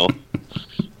telling you now.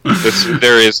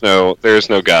 There is no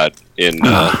God in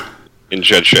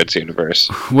Judge Dredd's universe.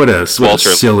 What a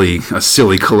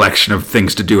silly collection of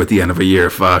things to do at the end of a year,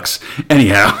 Fox.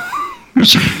 Anyhow.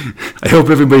 I hope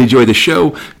everybody enjoyed the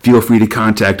show. Feel free to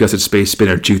contact us at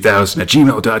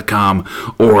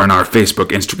spacespinner2000@gmail.com or on our Facebook,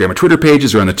 Instagram, and Twitter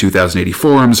pages or on the 2080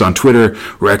 forums. On Twitter,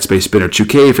 we're at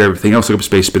SpaceSpinner2K. For everything else, look up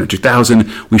Space Spinner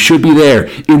 2000. We should be there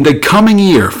in the coming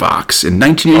year, Fox, in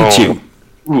 1982.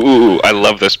 Ooh, I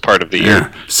love this part of the year.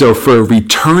 Yeah. So for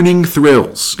returning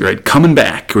thrills, right, coming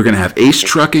back, we're going to have Ace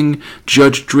Trucking,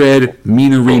 Judge Dredd,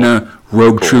 Mean Arena,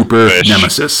 Rogue Cool. Trooper, Fish.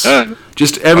 Nemesis.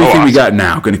 Just everything we awesome. got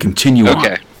now. Going to continue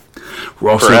Okay. on.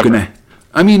 We're also Forever. going to...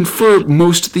 I mean, for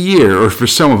most of the year, or for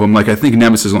some of them, like I think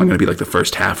Nemesis is only going to be like the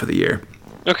first half of the year.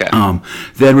 Okay.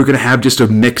 Then we're going to have just a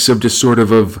mix of just sort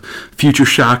of Future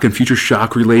Shock and Future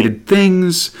Shock related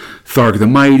things. Tharg the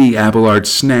Mighty, Abelard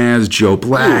Snaz, Joe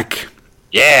Black.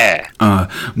 Yeah.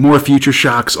 More Future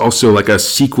Shocks. Also like a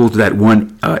sequel to that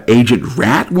one Agent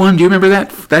Rat one. Do you remember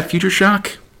that Future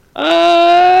Shock?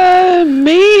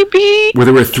 Maybe. Where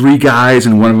there were 3 guys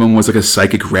and one of them was like a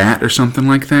psychic rat or something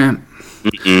like that.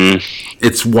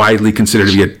 It's widely considered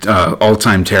to be an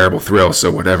all-time terrible thrill, so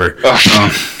whatever.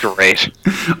 Great.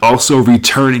 Also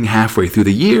returning halfway through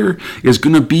the year is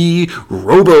going to be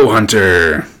Robo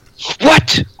Hunter.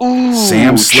 What? Ooh.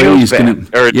 Sam Slade's gonna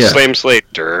Sam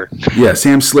Slater. Yeah,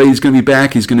 Sam Slade's going to be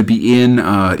back. He's going to be in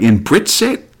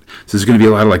Britsit. So there's going to be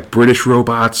a lot of like British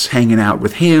robots hanging out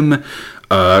with him.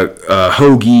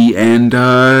 Hoagie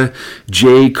and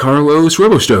J. Carlos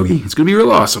Robostogie. It's going to be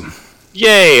real awesome.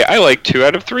 Yay! I like 2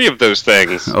 out of 3 of those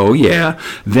things. Oh yeah.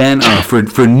 Then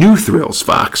for new thrills,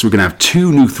 Fox, we're going to have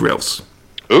 2 new thrills.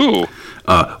 Ooh.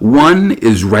 One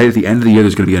is right at the end of the year.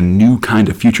 There's going to be a new kind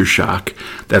of Future Shock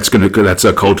that's called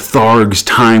Tharg's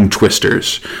Time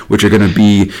Twisters, which are going to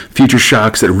be Future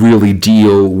Shocks that really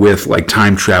deal with like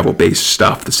time travel based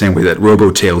stuff, the same way that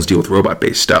Robotails deal with robot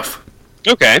based stuff.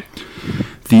 Okay.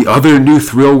 The other new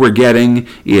thrill we're getting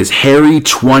is Harry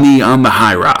 20 on the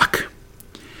High Rock,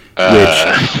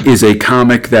 which is a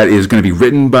comic that is going to be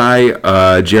written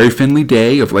by Jerry Finley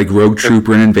Day of like Rogue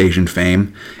Trooper and Invasion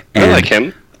fame. And I like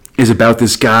him. Is about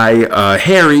this guy,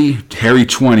 Harry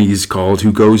 20 he's called,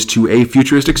 who goes to a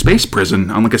futuristic space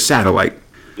prison on like a satellite.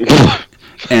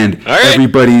 And right.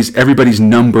 everybody's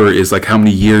number is like how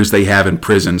many years they have in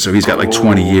prison. So he's got like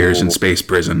 20 years in space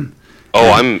prison.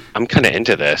 Oh, I'm kind of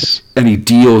into this. And he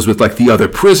deals with like the other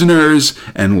prisoners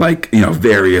and like,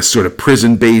 various sort of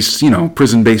prison-based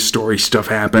story stuff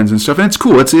happens and stuff. And it's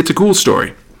cool. It's a cool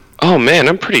story. Oh man,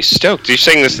 I'm pretty stoked. Are you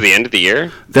saying this at the end of the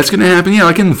year? That's going to happen,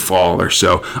 like in the fall or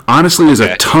so. Honestly, there's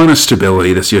a ton of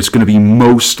stability this year. It's going to be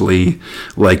mostly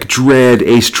like Dread,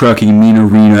 Ace Trucking, Mean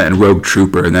Arena, and Rogue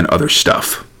Trooper, and then other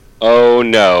stuff. Oh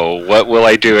no, what will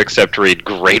I do except read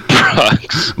great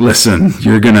progs? Listen,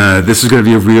 this is gonna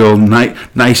be a real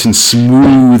nice and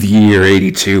smooth year,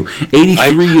 82.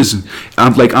 83 is,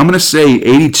 I'm gonna say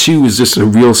 82 is just a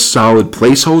real solid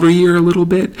placeholder year a little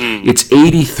bit. It's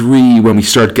 83 when we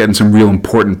start getting some real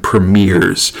important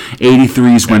premieres.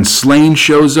 83 is when Slain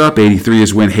shows up, 83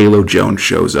 is when Halo Jones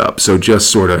shows up. So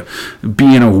just sort of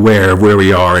being aware of where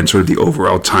we are and sort of the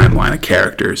overall timeline of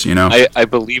characters, I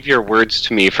believe your words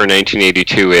to me for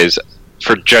 1982 is,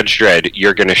 for Judge Dredd,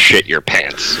 you're going to shit your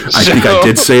pants. I think I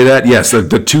did say that. Yes, the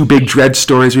 2 big Dredd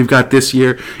stories we've got this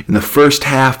year. In the first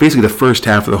half, basically the first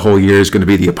half of the whole year is going to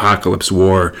be the Apocalypse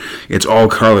War. It's all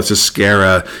Carlos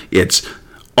Escara. It's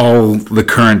all the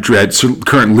current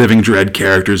living Dredd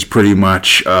characters pretty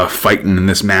much fighting in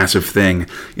this massive thing.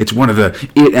 It's one of it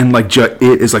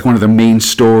is like one of the main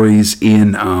stories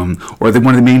in one of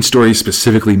the main stories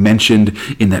specifically mentioned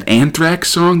in that Anthrax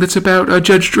song that's about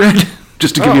Judge Dredd.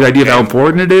 Just to give you an idea of how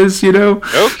important it is,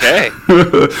 Okay.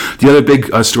 The other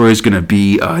big story is going to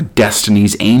be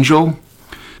Destiny's Angel.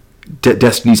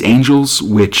 Destiny's Angels,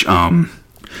 which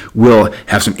will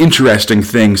have some interesting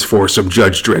things for some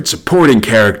Judge Dredd supporting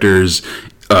characters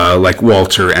like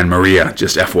Walter and Maria,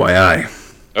 just FYI.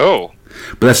 Oh.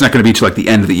 But that's not going to be till like the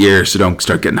end of the year, so don't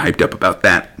start getting hyped up about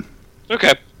that.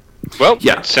 Okay. Well,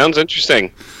 yeah. Sounds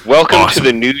interesting. Welcome Awesome.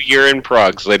 to the new year in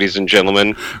progs, ladies and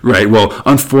gentlemen. Right, well,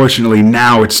 unfortunately,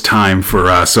 now it's time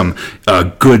for some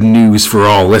good news for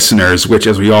all listeners, which,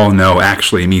 as we all know,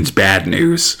 actually means bad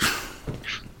news.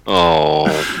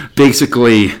 Oh.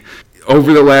 Basically,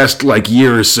 over the last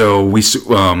year or so,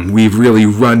 we've really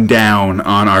run down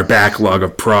on our backlog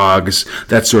of progs.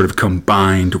 That's sort of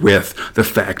combined with the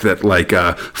fact that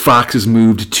Fox has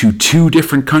moved to two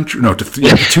different countries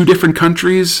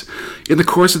in the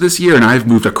course of this year, and I've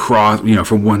moved across,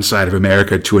 from one side of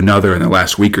America to another in the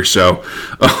last week or so.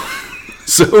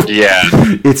 So yeah,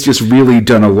 it's just really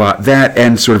done a lot. That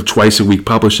and sort of twice a week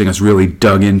publishing has really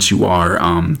dug into our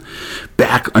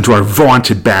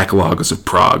vaunted backlogs of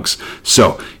progs.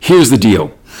 So here's the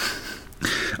deal.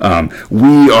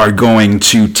 We are going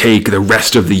to take the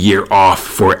rest of the year off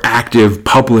for active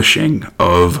publishing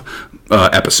of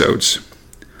episodes.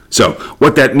 So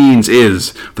what that means is,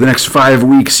 for the next 5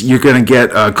 weeks, you're going to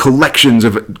get collections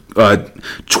of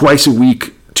twice a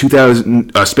week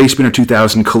Space Spinner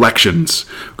 2000 collections.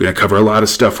 We're going to cover a lot of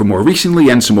stuff from more recently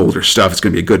and some older stuff. It's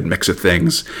going to be a good mix of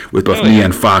things with both me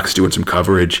and Fox doing some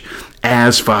coverage,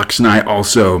 as Fox and I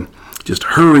also just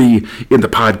hurry in the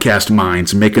podcast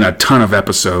minds, making a ton of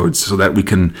episodes so that we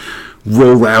can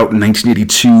roll out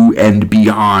 1982 and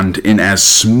beyond in as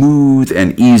smooth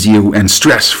and easy and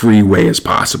stress-free way as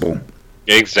possible.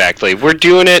 Exactly. We're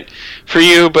doing it for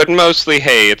you, but mostly,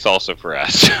 hey, it's also for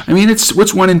us. I mean, it's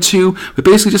 1 and 2, but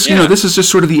basically just, this is just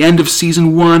sort of the end of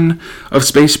Season 1 of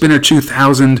Space Spinner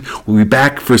 2000. We'll be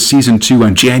back for Season 2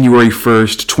 on January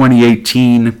 1st,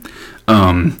 2018.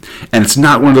 And it's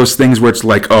not one of those things where it's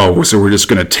like, oh, so we're just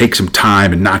going to take some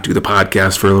time and not do the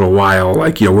podcast for a little while.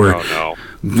 Like, we're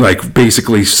like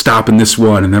basically stopping this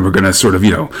one, and then we're going to sort of,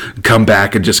 come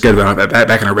back and just get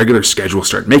back on our regular schedule,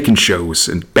 start making shows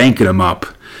and banking them up.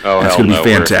 Oh, that's going to be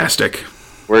fantastic.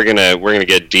 We're gonna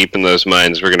get deep in those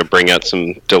minds. We're gonna bring out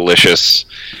some delicious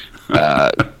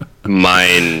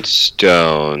mind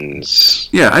stones.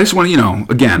 Yeah, I just want to,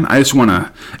 again, I just want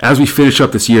to, as we finish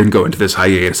up this year and go into this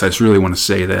hiatus, I just really want to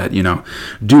say that,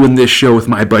 doing this show with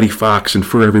my buddy Fox and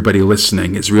for everybody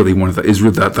listening is really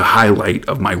the highlight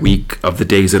of my week, of the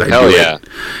days that I do it.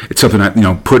 It's something that,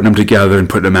 putting them together and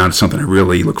putting them out is something I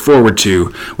really look forward to.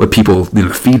 What people,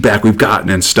 the feedback we've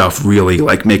gotten and stuff really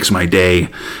makes my day,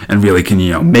 and really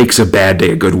can, makes a bad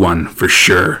day a good one for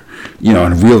sure.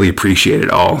 And really appreciate it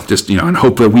all. Just, and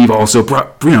hope that we've also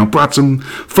brought some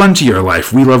fun to your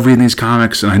life. We love reading these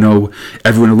comics, and I know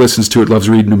everyone who listens to it loves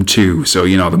reading them too. So,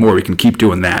 the more we can keep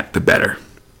doing that, the better.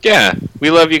 Yeah,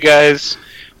 we love you guys.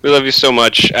 We love you so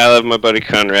much. I love my buddy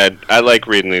Conrad. I like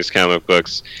reading these comic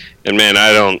books, and man,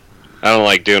 I don't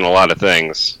like doing a lot of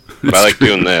things, but I like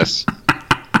doing this.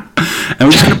 And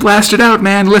we're just gonna blast it out,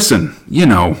 man. Listen,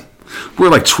 we're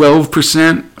like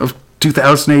 12% of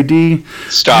 2000 AD.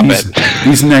 Stop it.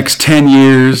 These next 10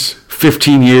 years,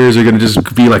 15 years are going to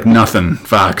just be like nothing,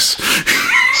 Fox.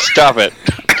 Stop it.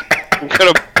 I'm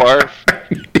going to barf.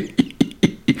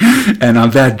 And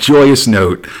on that joyous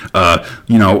note,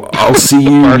 I'll see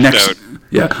you next.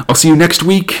 Yeah, I'll see you next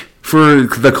week for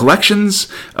the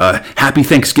collections. Happy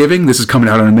Thanksgiving. This is coming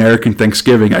out on American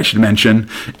Thanksgiving, I should mention.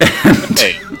 And,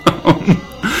 hey.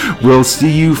 We'll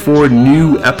see you for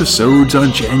new episodes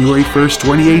on January 1st,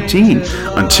 2018.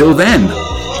 Until then,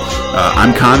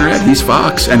 I'm Conrad, he's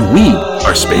Fox, and we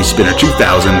are Space Spinner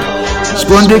 2000.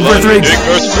 Splendid, Brethrig!